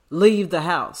leave the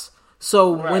house.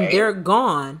 So when Right. they're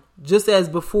gone, just as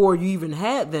before you even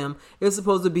had them, it's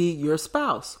supposed to be your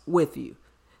spouse with you.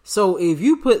 So if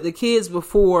you put the kids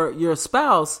before your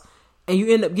spouse and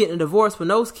you end up getting a divorce, when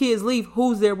those kids leave,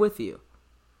 who's there with you?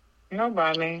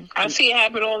 Nobody. I see it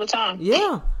happen all the time.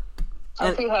 Yeah.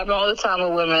 I see it happen all the time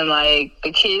with women. Like,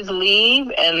 the kids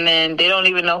leave and then they don't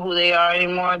even know who they are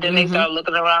anymore. Then they start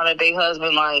looking around at their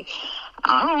husband like,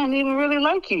 I don't even really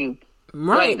like you.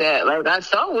 Right. Like that. Like, I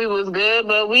thought we was good,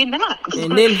 but we not.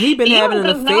 And then he been having an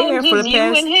affair for the you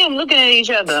past... and him looking at each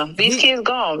other. These kids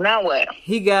gone. Now what?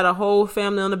 He got a whole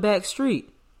family on the back street.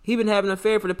 He been having an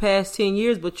affair for the past 10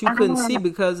 years, but you couldn't see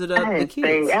because of the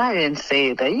kids. I didn't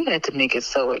say that. You had to make it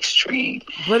so extreme.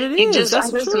 But it is. I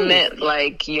just true. meant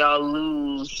like y'all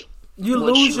lose. You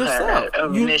what lose you yourself.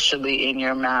 had initially in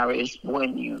your marriage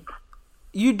when you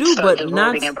You do, start but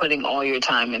not. devoting and putting all your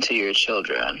time into your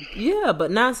children. Yeah,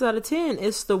 but 9 out of 10,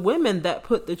 it's the women that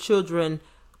put the children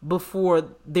before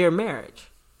their marriage.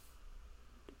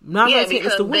 Yeah,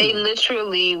 because we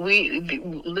literally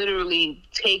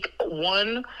take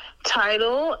one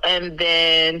title and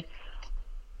then,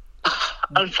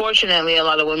 unfortunately, a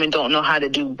lot of women don't know how to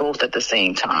do both at the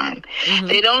same time.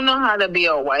 They don't know how to be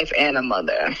a wife and a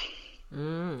mother.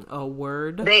 A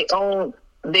word. They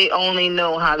only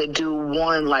know how to do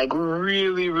one like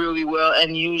really, really well,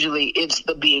 and usually it's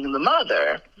the being the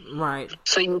mother. Right.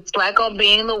 So you slack on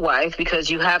being the wife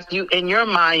because you in your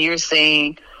mind you're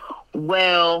saying,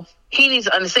 well, he needs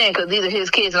to understand because these are his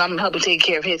kids and I'm helping take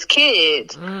care of his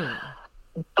kids.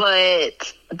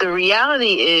 But the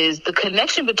reality is the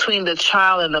connection between the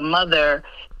child and the mother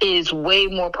is way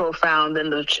more profound than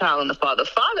the child and the father.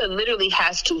 The father literally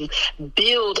has to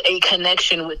build a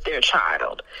connection with their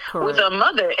child. Correct. With a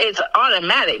mother, it's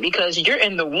automatic because you're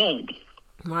in the womb.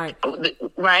 Right.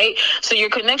 Right? So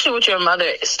your connection with your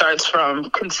mother starts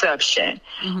from conception.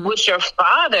 With your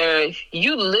father,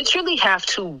 you literally have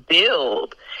to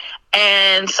build.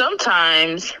 And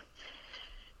sometimes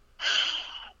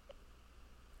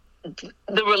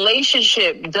the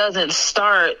relationship doesn't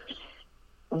start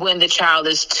when the child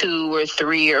is 2 or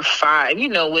 3 or 5. You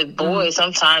know, with boys,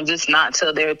 sometimes it's not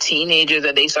till they're teenagers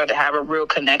that they start to have a real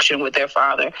connection with their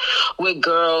father. With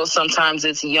girls, sometimes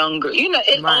it's younger. You know,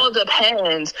 it all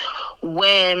depends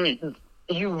when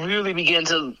you really begin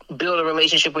to build a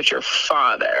relationship with your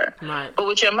father. Right. But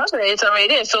with your mother, it's already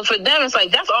there. So for them, it's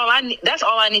like, that's all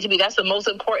I need to be. That's the most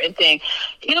important thing.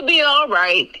 He'll be all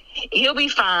right. He'll be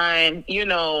fine, you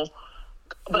know.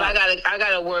 But I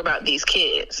gotta worry about these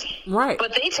kids. Right.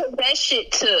 But they took that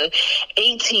shit to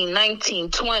 18,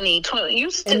 19, 20.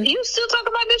 You still talk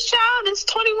about this child? It's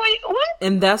 21. What?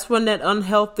 And that's when that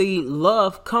unhealthy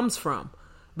love comes from.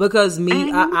 Because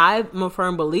I'm a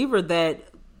firm believer that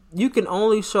you can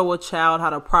only show a child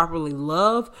how to properly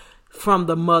love from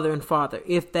the mother and father,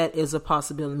 if that is a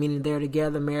possibility, meaning they're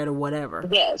together, married, or whatever.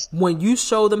 Yes. When you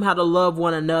show them how to love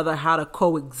one another, how to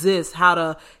coexist, how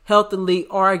to healthily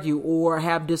argue or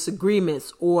have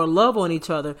disagreements or love on each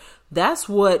other, that's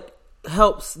what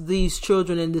helps these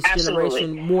children in this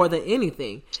generation more than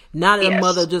anything. Not a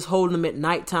mother just holding them at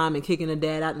nighttime and kicking the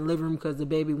dad out in the living room because the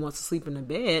baby wants to sleep in the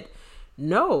bed.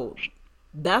 No.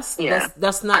 That's not I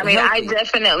mean, healthy. I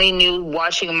definitely knew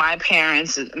watching my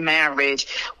parents' marriage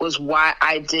was why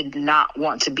I did not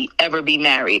want to ever be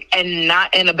married, and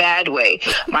not in a bad way.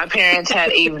 My parents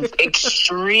had a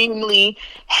extremely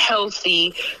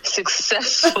healthy,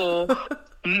 successful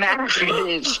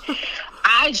marriage.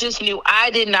 I just knew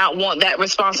I did not want that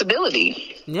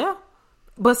responsibility. Yeah.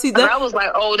 But see, I was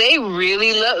like, oh, they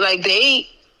really love, like they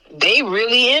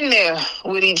really in there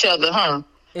with each other, huh?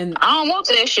 And I don't want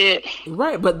that shit.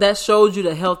 Right, but that showed you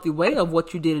the healthy way of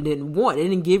what you did and didn't want. It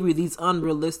didn't give you these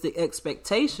unrealistic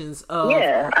expectations of...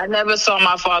 Yeah, I never saw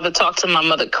my father talk to my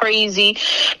mother crazy.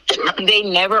 They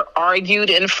never argued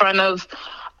in front of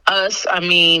us. I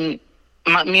mean,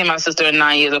 me and my sister are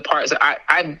 9 years apart, so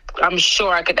I'm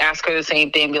sure I could ask her the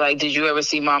same thing, be like, did you ever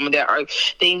see mom and dad argue?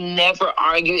 They never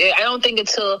argued. I don't think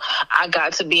until I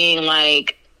got to being,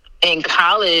 like, in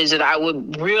college that I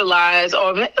would realize,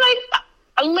 or, like...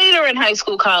 Later in high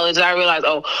school, college, I realized,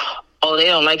 oh, they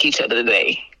don't like each other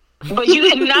today. But you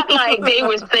could not like they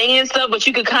were saying stuff, but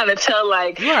you could kind of tell,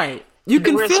 like, right. You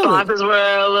can feel responses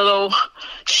were a little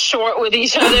short with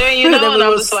each other, you know. And I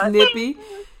was snippy.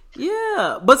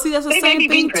 Yeah, but see, that's the same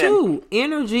thing too.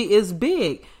 Energy is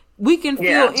big. We can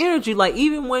feel energy, like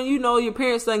even when your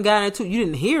parents done got into, you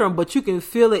didn't hear them, but you can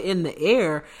feel it in the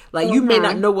air. Like you may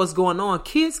not know what's going on.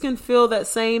 Kids can feel that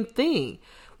same thing.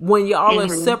 When y'all are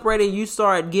separated, you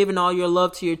start giving all your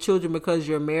love to your children because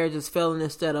your marriage is failing,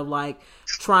 instead of like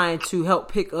trying to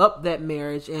help pick up that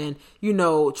marriage and,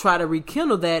 try to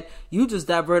rekindle that. You just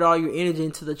divert all your energy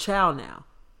into the child now.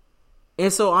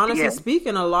 And so honestly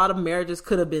speaking, a lot of marriages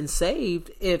could have been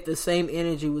saved if the same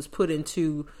energy was put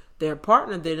into their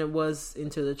partner than it was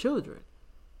into the children.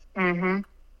 Mm-hmm.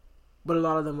 But a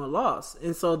lot of them were lost.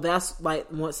 And so that's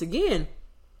like, once again,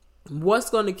 what's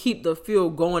going to keep the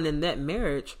fuel going in that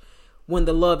marriage when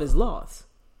the love is lost?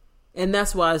 And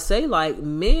that's why I say, like,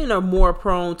 men are more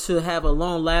prone to have a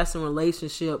long lasting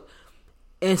relationship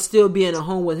and still be in a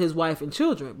home with his wife and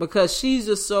children, because she's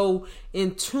just so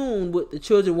in tune with the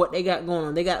children, what they got going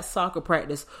on. They got soccer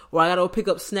practice, or I got to pick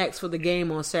up snacks for the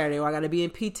game on Saturday, or I got to be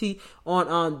in PT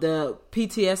on the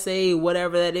PTSA,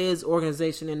 whatever that is,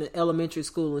 organization in the elementary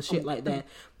school and shit like that.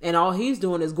 And all he's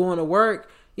doing is going to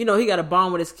work. He got a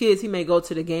bond with his kids. He may go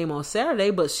to the game on Saturday,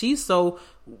 but she's so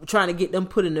trying to get them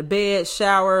put in the bed,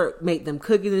 shower, make them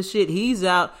cookies and shit. He's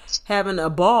out having a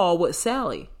ball with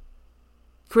Sally,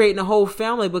 creating a whole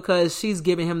family, because she's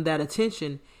giving him that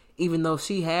attention, even though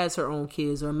she has her own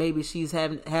kids, or maybe she's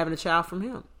having a child from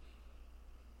him.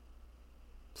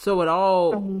 So it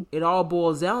all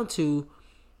boils down to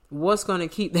what's going to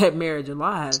keep that marriage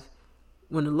alive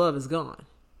when the love is gone.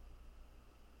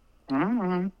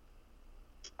 Mm-hmm.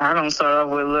 I don't start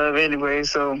off with love anyway,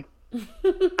 so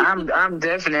I'm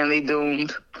definitely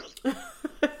doomed.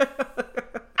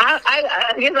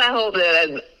 I guess I hope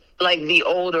that, like, the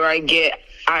older I get,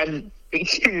 that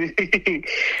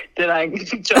I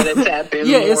try to tap in.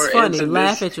 Yeah, more it's funny. into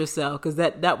Laugh this. at yourself, because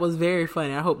that was very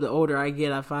funny. I hope the older I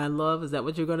get, I find love. Is that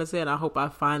what you're going to say? And I hope I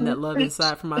find that love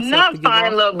inside for myself. Not to give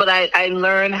find off. love, but I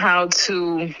learn how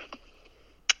to,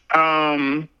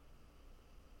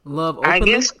 love openly? I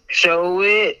guess, show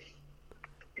it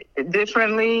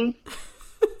differently.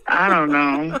 I don't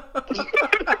know.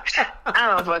 I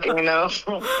don't fucking know.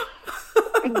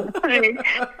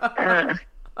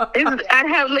 I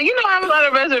have a lot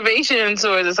of reservations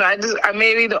towards it. So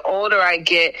maybe the older I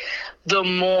get, the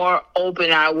more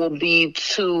open I will be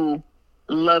to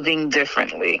loving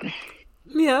differently.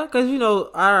 Yeah, because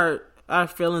our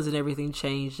feelings and everything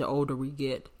change the older we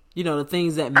get. The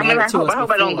things that matter to us. I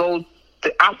hope I don't go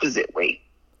the opposite way,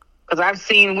 because I've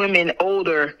seen women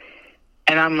older,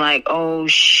 and I'm like, oh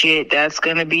shit, that's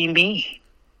gonna be me.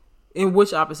 In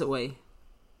which opposite way?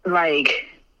 Like,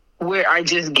 where I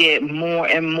just get more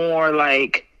and more,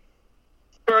 like,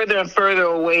 further and further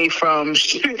away from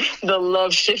the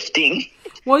love shifting.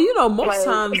 Well, most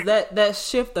times that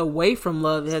shift away from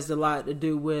love has a lot to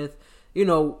do with,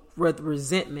 with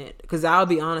resentment. Because I'll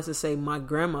be honest and say, my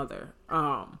grandmother,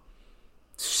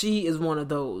 she is one of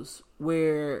those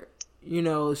where,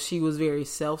 she was very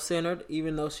self-centered,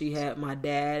 even though she had my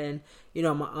dad and,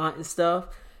 my aunt and stuff.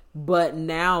 But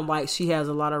now, like, she has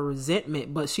a lot of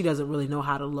resentment, but she doesn't really know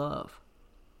how to love.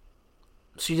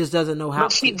 She just doesn't know how.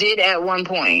 But she did at one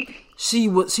point. She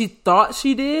thought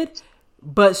she did,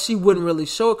 but she wouldn't really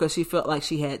show it because she felt like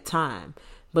she had time.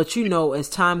 But as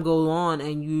time goes on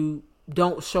and you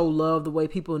don't show love the way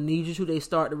people need you to, they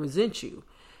start to resent you,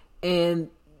 and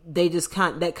they just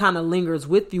kind of lingers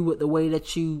with you with the way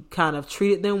that you kind of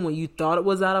treated them when you thought it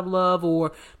was out of love,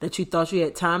 or that you thought you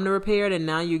had time to repair it, and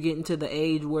now you're getting to the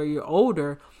age where you're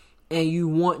older and you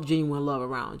want genuine love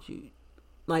around you.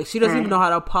 Like, she doesn't even know how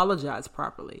to apologize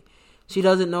properly. She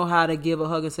doesn't know how to give a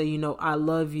hug and say, I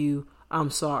love you,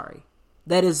 I'm sorry.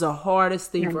 That is the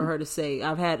hardest thing for her to say.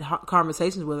 I've had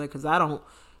conversations with her because I don't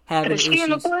have any issues. Is she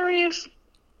an Aquarius?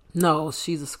 No,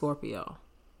 she's a Scorpio.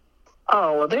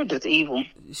 Oh, well, they're just evil.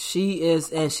 She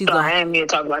is, and she's I didn't mean to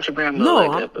talk about your grandmother. No,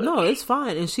 like that, but. No, it's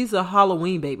fine. And she's a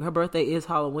Halloween baby. Her birthday is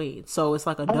Halloween, so it's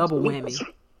like a double whammy.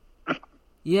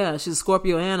 Yeah, she's a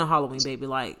Scorpio and a Halloween baby.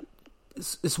 Like,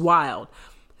 it's wild.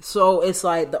 So it's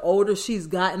like the older she's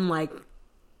gotten, like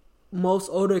most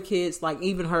older kids, like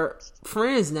even her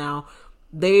friends now,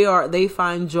 they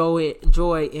find joy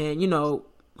in,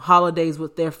 holidays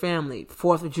with their family,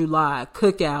 4th of July,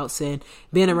 cookouts, and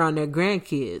being around their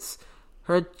grandkids.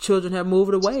 Her children have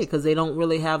moved away because they don't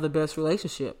really have the best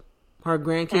relationship. Her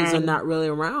grandkids are not really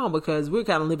around because we're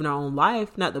kind of living our own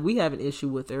life. Not that we have an issue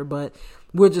with her, but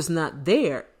we're just not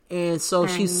there. And so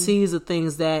she sees the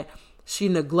things that she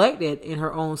neglected in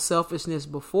her own selfishness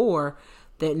before,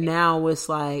 that now it's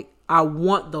like, I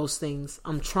want those things.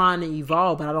 I'm trying to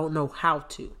evolve, but I don't know how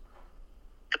to.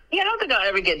 Yeah, I don't think I'll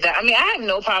ever get that. I mean, I have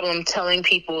no problem telling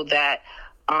people that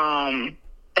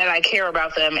that I care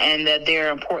about them and that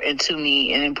they're important to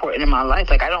me and important in my life.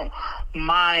 Like, I don't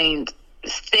mind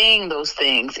saying those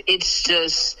things. It's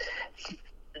just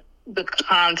the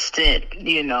constant,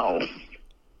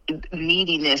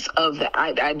 neediness of the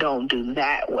I don't do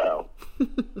that well.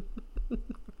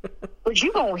 But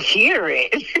you gonna hear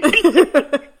it.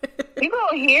 You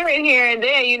gonna hear it here and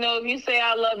there. If you say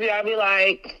I love you, I'll be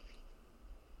like,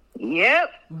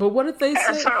 yep. But what if they say...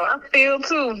 That's how I feel,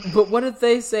 too. But what if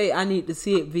they say, I need to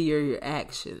see it via your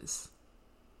actions?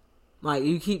 Like,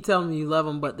 you keep telling me you love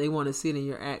them, but they want to see it in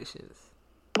your actions.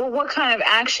 Well, what kind of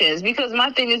actions? Because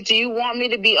my thing is, do you want me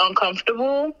to be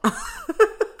uncomfortable?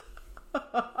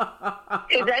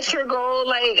 If that's your goal,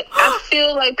 like, I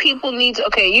feel like people need to...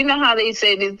 Okay, you know how they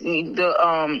say this,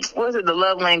 the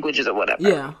love languages or whatever?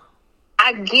 Yeah.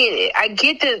 I get it. I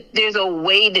get that there's a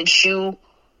way that you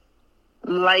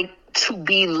like to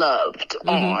be loved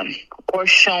on or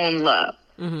shown love.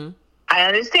 Mm-hmm. I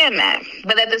understand that.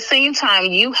 But at the same time,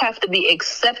 you have to be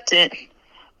acceptant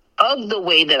of the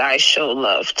way that I show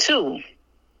love, too.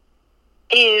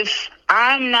 If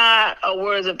I'm not a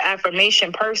words of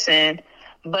affirmation person,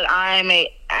 but I'm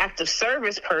a act of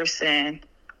service person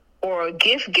or a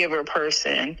gift giver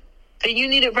person, then you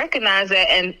need to recognize that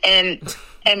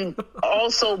and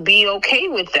also be okay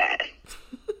with that.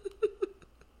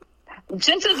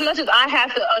 Just as much as I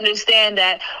have to understand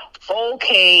that,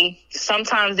 okay,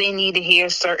 sometimes they need to hear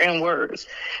certain words.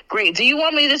 Great. Do you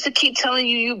want me just to keep telling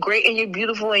you you're great and you're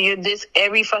beautiful and you're this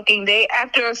every fucking day?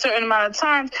 After a certain amount of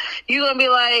times, you're going to be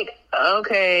like,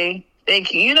 okay,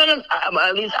 thank you.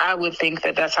 At least I would think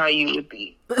that that's how you would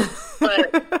be.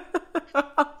 But,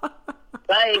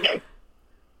 like,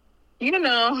 people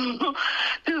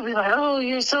be like, oh,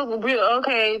 you're so beautiful.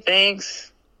 Okay, thanks.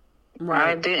 Right.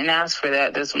 I didn't ask for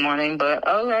that this morning, but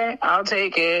okay, I'll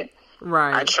take it.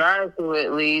 Right. I tried to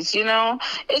at least,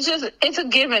 it's a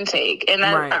give and take. And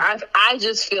I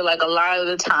just feel like a lot of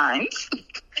the times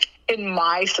in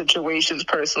my situations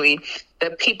personally,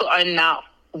 that people are not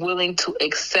willing to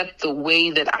accept the way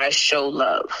that I show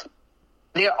love.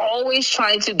 They're always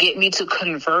trying to get me to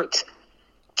convert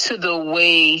to the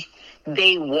way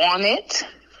they want it.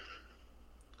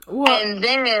 Well, and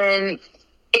then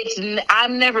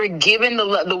I'm never given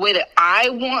the way that I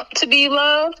want to be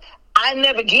loved. I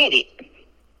never get it.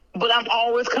 But I'm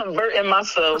always converting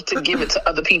myself to give it to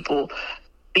other people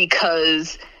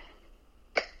because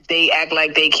they act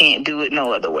like they can't do it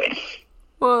no other way.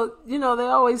 Well, they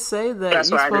always say that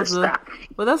that's why I just stop.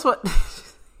 Well, that's what...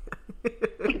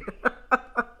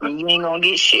 You ain't gonna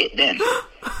get shit then.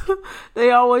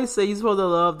 They always say you're supposed to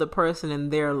love the person in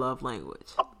their love language.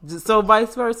 So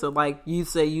vice versa. Like you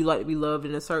say you like to be loved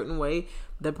in a certain way.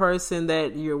 The person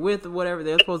that you're with or whatever,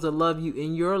 they're supposed to love you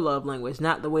in your love language,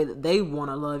 not the way that they want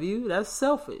to love you. That's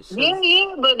selfish.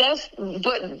 Yeah, but that's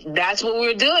what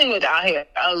we're dealing with out here.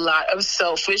 A lot of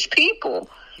selfish people.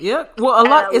 Yep. Well, a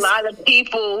lot of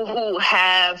people who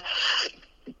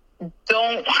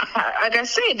don't, like I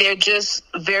say, they're just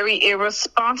very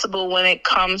irresponsible when it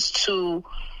comes to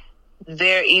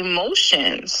their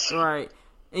emotions. Right.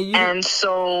 And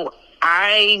so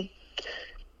I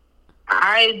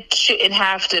shouldn't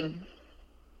have to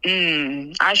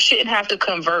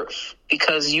convert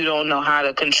because you don't know how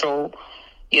to control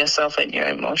yourself and your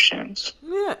emotions.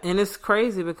 Yeah, and it's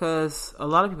crazy because a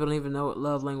lot of people don't even know what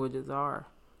love languages are.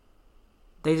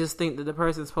 They just think that the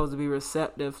person's supposed to be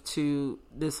receptive to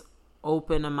this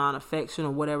open amount of affection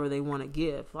or whatever they want to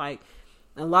give. Like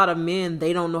a lot of men,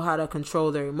 they don't know how to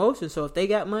control their emotions. So if they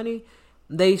got money,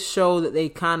 they show that they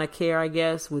kind of care, I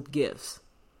guess, with gifts.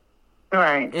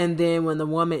 Right. And then when the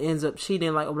woman ends up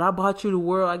cheating, like, well, I bought you the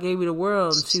world, I gave you the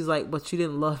world. And she's like, but you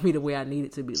didn't love me the way I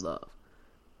needed to be loved.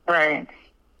 Right.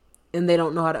 And they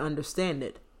don't know how to understand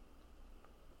it.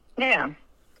 Yeah.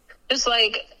 It's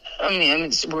like,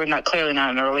 we're clearly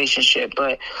not in a relationship,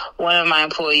 but one of my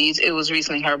employees, it was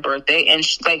recently her birthday, and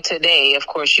today, of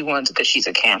course, she wanted to, because she's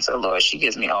a Cancer, Lord, she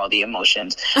gives me all the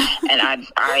emotions, and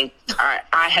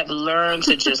I have learned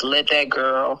to just let that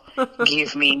girl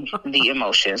give me the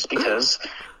emotions, because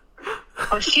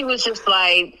she was just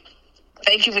like,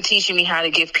 thank you for teaching me how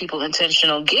to give people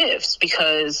intentional gifts,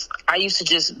 because I used to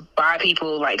just buy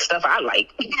people like stuff I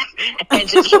like and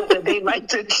just hope that they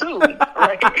liked it too.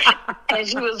 Right? And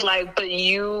she was like, but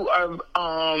you are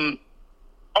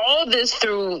all this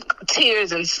through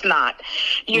tears and snot,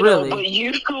 really? But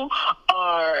you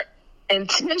are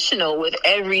intentional with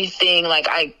everything.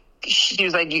 She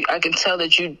was like, I can tell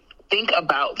that you think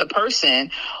about the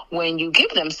person when you give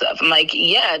them stuff. I'm like,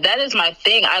 yeah, that is my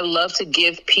thing. I love to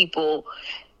give people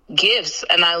gifts,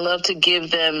 and I love to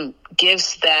give them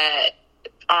gifts that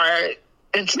are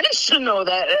intentional,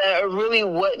 that are really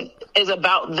what is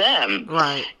about them,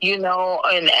 right? You know,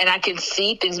 and I can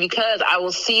see things because I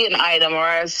will see an item or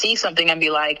I see something and be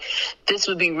like, this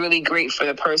would be really great for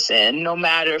the person, no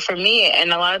matter, for me,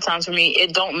 and a lot of times for me,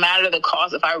 it don't matter the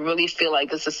cost. If I really feel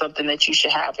like this is something that you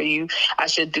should have for you, I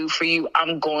should do for you,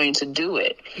 I'm going to do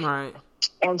it, right?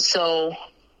 And so,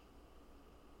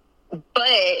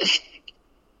 but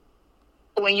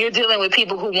when you're dealing with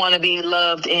people who want to be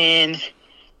loved in,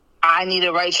 I need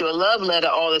to write you a love letter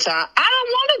all the time, I don't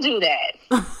want to do that.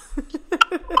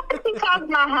 I keep talking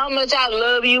about how much I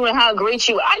love you and how great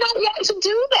you are. I don't want to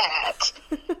do that.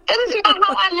 That is not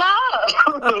how I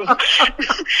love.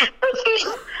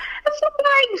 That's what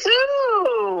I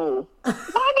do.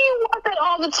 Why do you want that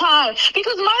all the time?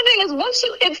 Because my thing is, once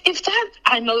you, if that,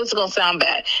 I know this is going to sound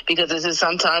bad because this is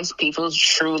sometimes people's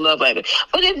true love language.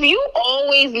 But if you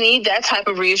always need that type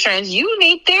of reassurance, you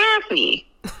need therapy.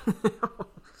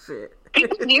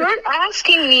 Because you're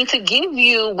asking me to give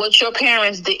you what your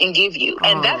parents didn't give you.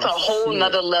 And that's a whole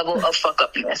nother level of fuck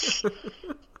upness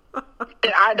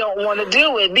that I don't want to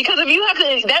deal with. Because if you have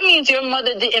to, that means your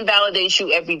mother didn't validate you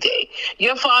every day.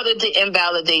 Your father didn't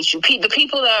validate you. The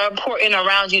people that are important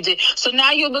around you did. So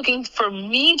now you're looking for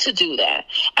me to do that.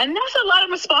 And that's a lot of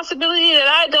responsibility that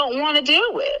I don't want to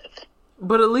deal with.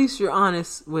 But at least you're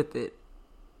honest with it.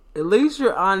 At least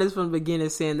you're honest from the beginning,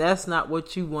 saying that's not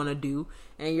what you want to do.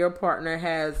 And your partner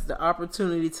has the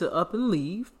opportunity to up and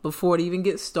leave before it even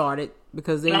gets started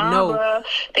because they know. Bruh,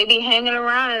 they be hanging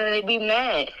around and they be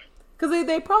mad. Because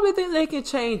they probably think they can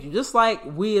change you. Just like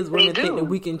we as women think that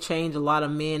we can change a lot of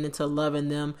men into loving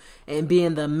them and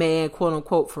being the man, quote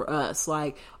unquote, for us.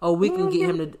 Like, oh, we can get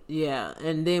him to, yeah.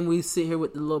 And then we sit here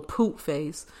with the little poop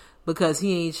face because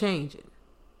he ain't changing.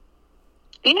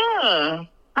 Yeah.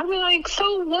 I be like,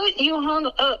 so what? You hung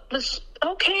up.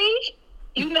 Okay.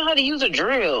 You know how to use a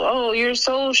drill. Oh, you're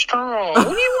so strong. What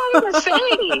do you want me to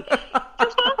say? The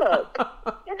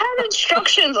fuck? It had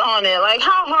instructions on it. Like,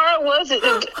 how hard was it?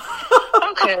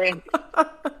 Okay.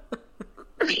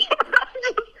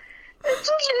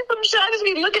 I just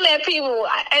be looking at people,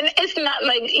 and it's not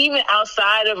like even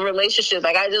outside of relationships.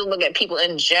 Like, I just look at people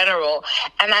in general,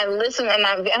 and I listen, and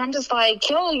I'm just like,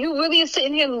 yo, you really are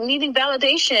sitting here needing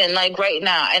validation, like right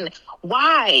now, and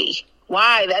why?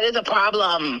 Why? That is a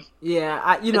problem. Yeah,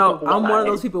 I'm one of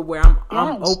those people where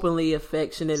I'm openly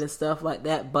affectionate and stuff like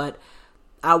that, but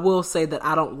I will say that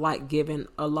I don't like giving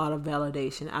a lot of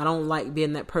validation. I don't like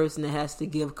being that person that has to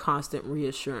give constant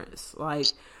reassurance. Like,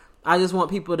 I just want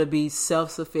people to be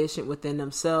self-sufficient within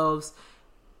themselves,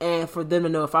 and for them to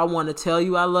know if I want to tell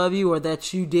you I love you or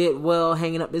that you did well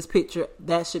hanging up this picture,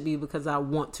 that should be because I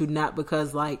want to, not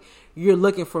because like you're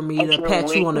looking for me to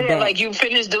pat you on the back. Like you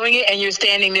finished doing it and you're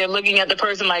standing there looking at the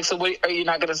person like, so what, are you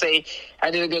not going to say, I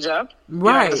did a good job? You're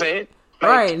not going to say it?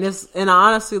 Like, right. And I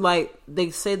honestly, like, they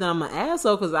say that I'm an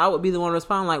asshole because I would be the one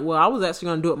responding like, well, I was actually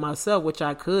going to do it myself, which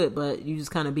I could, but you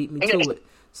just kind of beat me to it.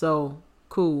 So,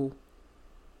 cool.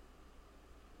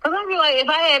 Because I'd be like, if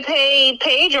I had paid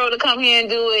Pedro to come here and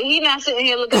do it, he not sitting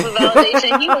here looking for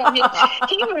validation. He want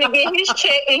to get his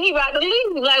check and he about to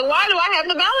leave. Like, why do I have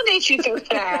to validate you through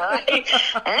that? Like,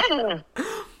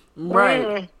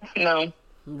 right. No.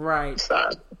 Right.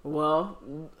 Sorry. Well,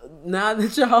 now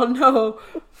that y'all know,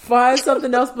 find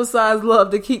something else besides love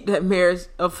to keep that marriage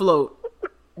afloat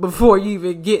before you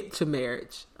even get to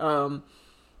marriage.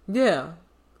 Yeah.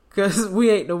 Because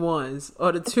we ain't the ones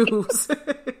or the twos.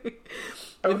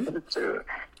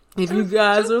 If you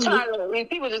guys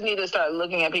people just need to start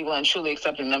looking at people and truly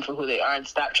accepting them for who they are and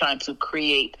stop trying to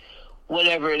create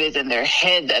whatever it is in their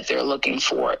head that they're looking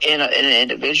for in an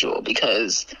individual,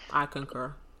 because I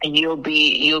concur. You'll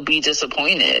be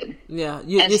disappointed. Yeah,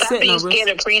 and stop being scared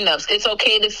of prenups. It's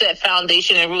okay to set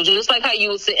foundation and rules. Just like how you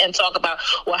would sit and talk about,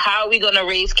 well, how are we going to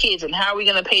raise kids and how are we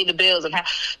going to pay the bills, and how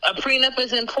a prenup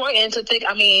is important to think.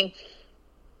 I mean,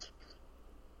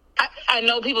 I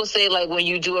know people say like when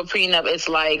you do a prenup, it's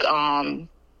like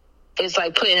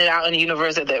putting it out in the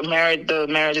universe that the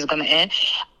marriage is going to end.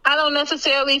 I don't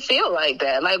necessarily feel like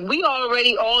that. Like, we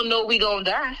already all know we gonna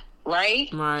die. Right?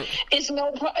 Right. It's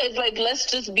like,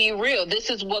 let's just be real.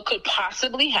 This is what could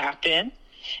possibly happen.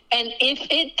 And if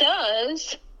it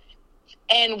does,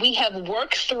 and we have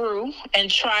worked through and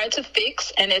tried to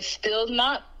fix, and it's still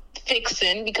not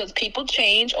fixing because people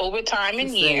change over time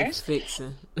and years.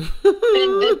 Fixing.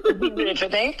 If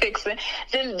it ain't fixing,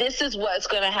 then this is what's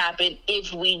going to happen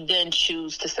if we then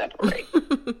choose to separate.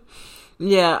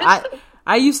 Yeah,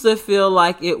 I used to feel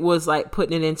like it was like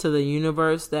putting it into the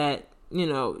universe that, you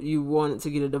know, you wanted to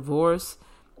get a divorce,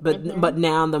 but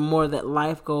now the more that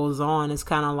life goes on, it's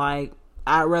kind of like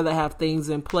I'd rather have things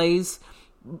in place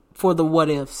for the what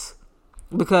ifs.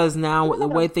 Because now with the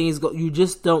way things go, you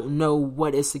just don't know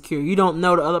what is secure. You don't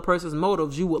know the other person's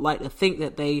motives. You would like to think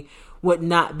that they would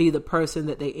not be the person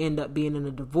that they end up being in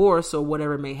a divorce or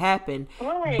whatever may happen.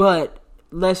 Right. But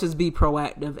let's just be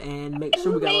proactive and make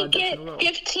sure we got our ducks in a row.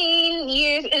 15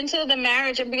 years into the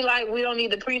marriage and be like, we don't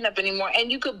need the prenup anymore. And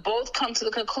you could both come to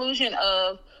the conclusion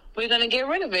of, we're going to get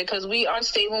rid of it because we are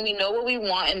stable. We know what we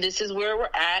want and this is where we're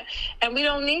at. And we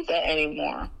don't need that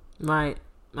anymore. Right.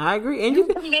 I agree. And you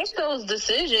can make those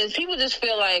decisions. People just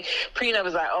feel like prenup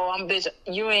is like, oh, I'm bitch.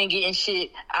 You ain't getting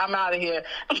shit. I'm out of here.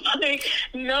 Like,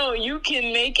 no, you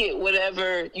can make it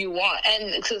whatever you want.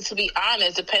 And to be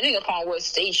honest, depending upon what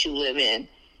state you live in,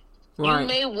 right, you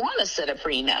may want to set a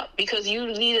prenup because you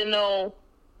need to know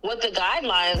what the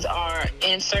guidelines are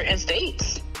in certain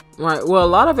states. Right. Well, a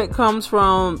lot of it comes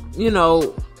from,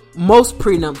 most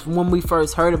prenups when we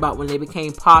first heard about when they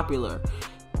became popular.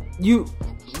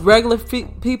 Regular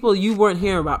people, you weren't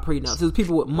hearing about prenups. It was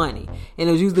people with money. And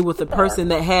it was usually with the person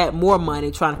that had more money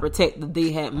trying to protect that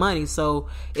they had money. So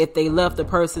if they left the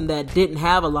person that didn't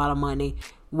have a lot of money,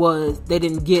 they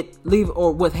didn't leave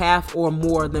or with half or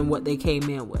more than what they came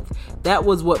in with. That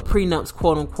was what prenups,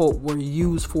 quote unquote, were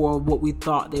used for, what we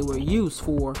thought they were used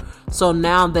for. So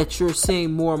now that you're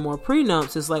seeing more and more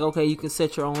prenups, it's like, okay, you can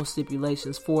set your own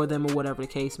stipulations for them or whatever the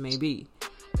case may be.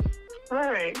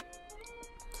 Right.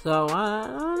 So, I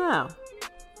don't know.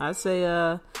 I say,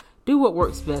 do what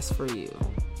works best for you.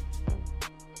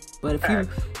 But if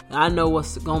I know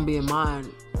what's going to be in mine.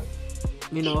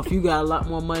 If you got a lot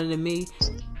more money than me,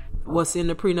 what's in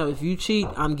the prenup? If you cheat,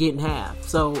 I'm getting half.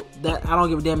 So, that I don't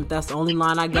give a damn if that's the only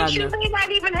line I got. But you may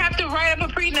not even have to write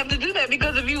up a prenup to do that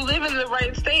because if you live in the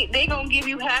right state, they going to give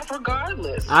you half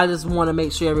regardless. I just want to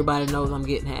make sure everybody knows I'm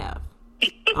getting half.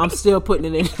 I'm still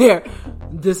putting it in there.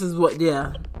 This is what,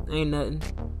 ain't nothing.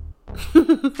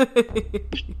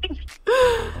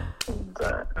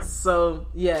 So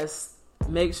yes,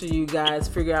 make sure you guys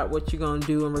figure out what you're going to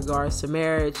do in regards to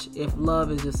marriage. If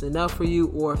love is just enough for you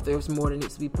or if there's more that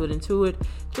needs to be put into it,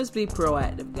 just be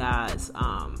proactive, guys.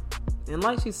 And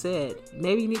like she said,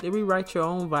 maybe you need to rewrite your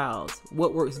own vows.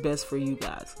 What works best for you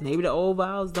guys? Maybe the old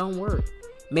vows don't work.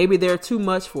 Maybe they're too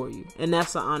much for you, and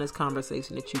that's an honest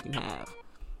conversation that you can have.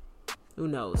 Who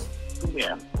knows?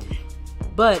 Yeah.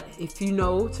 But if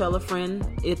tell a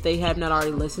friend. If they have not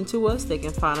already listened to us, they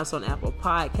can find us on Apple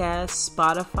Podcasts,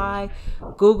 Spotify,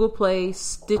 Google Play,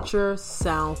 Stitcher,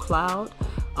 SoundCloud,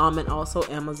 and also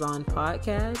Amazon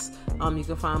Podcasts. You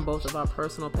can find both of our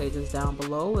personal pages down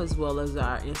below, as well as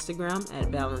our Instagram at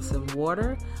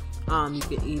BalanceandWater. You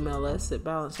can email us at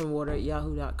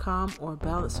balanceandwater@yahoo.com or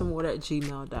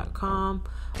balanceandwater@gmail.com.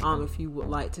 If you would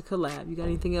like to collab. You got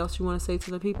anything else you want to say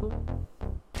to the people?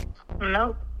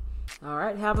 No. All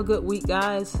right. Have a good week,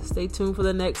 guys. Stay tuned for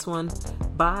the next one.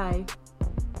 Bye.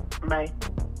 Bye.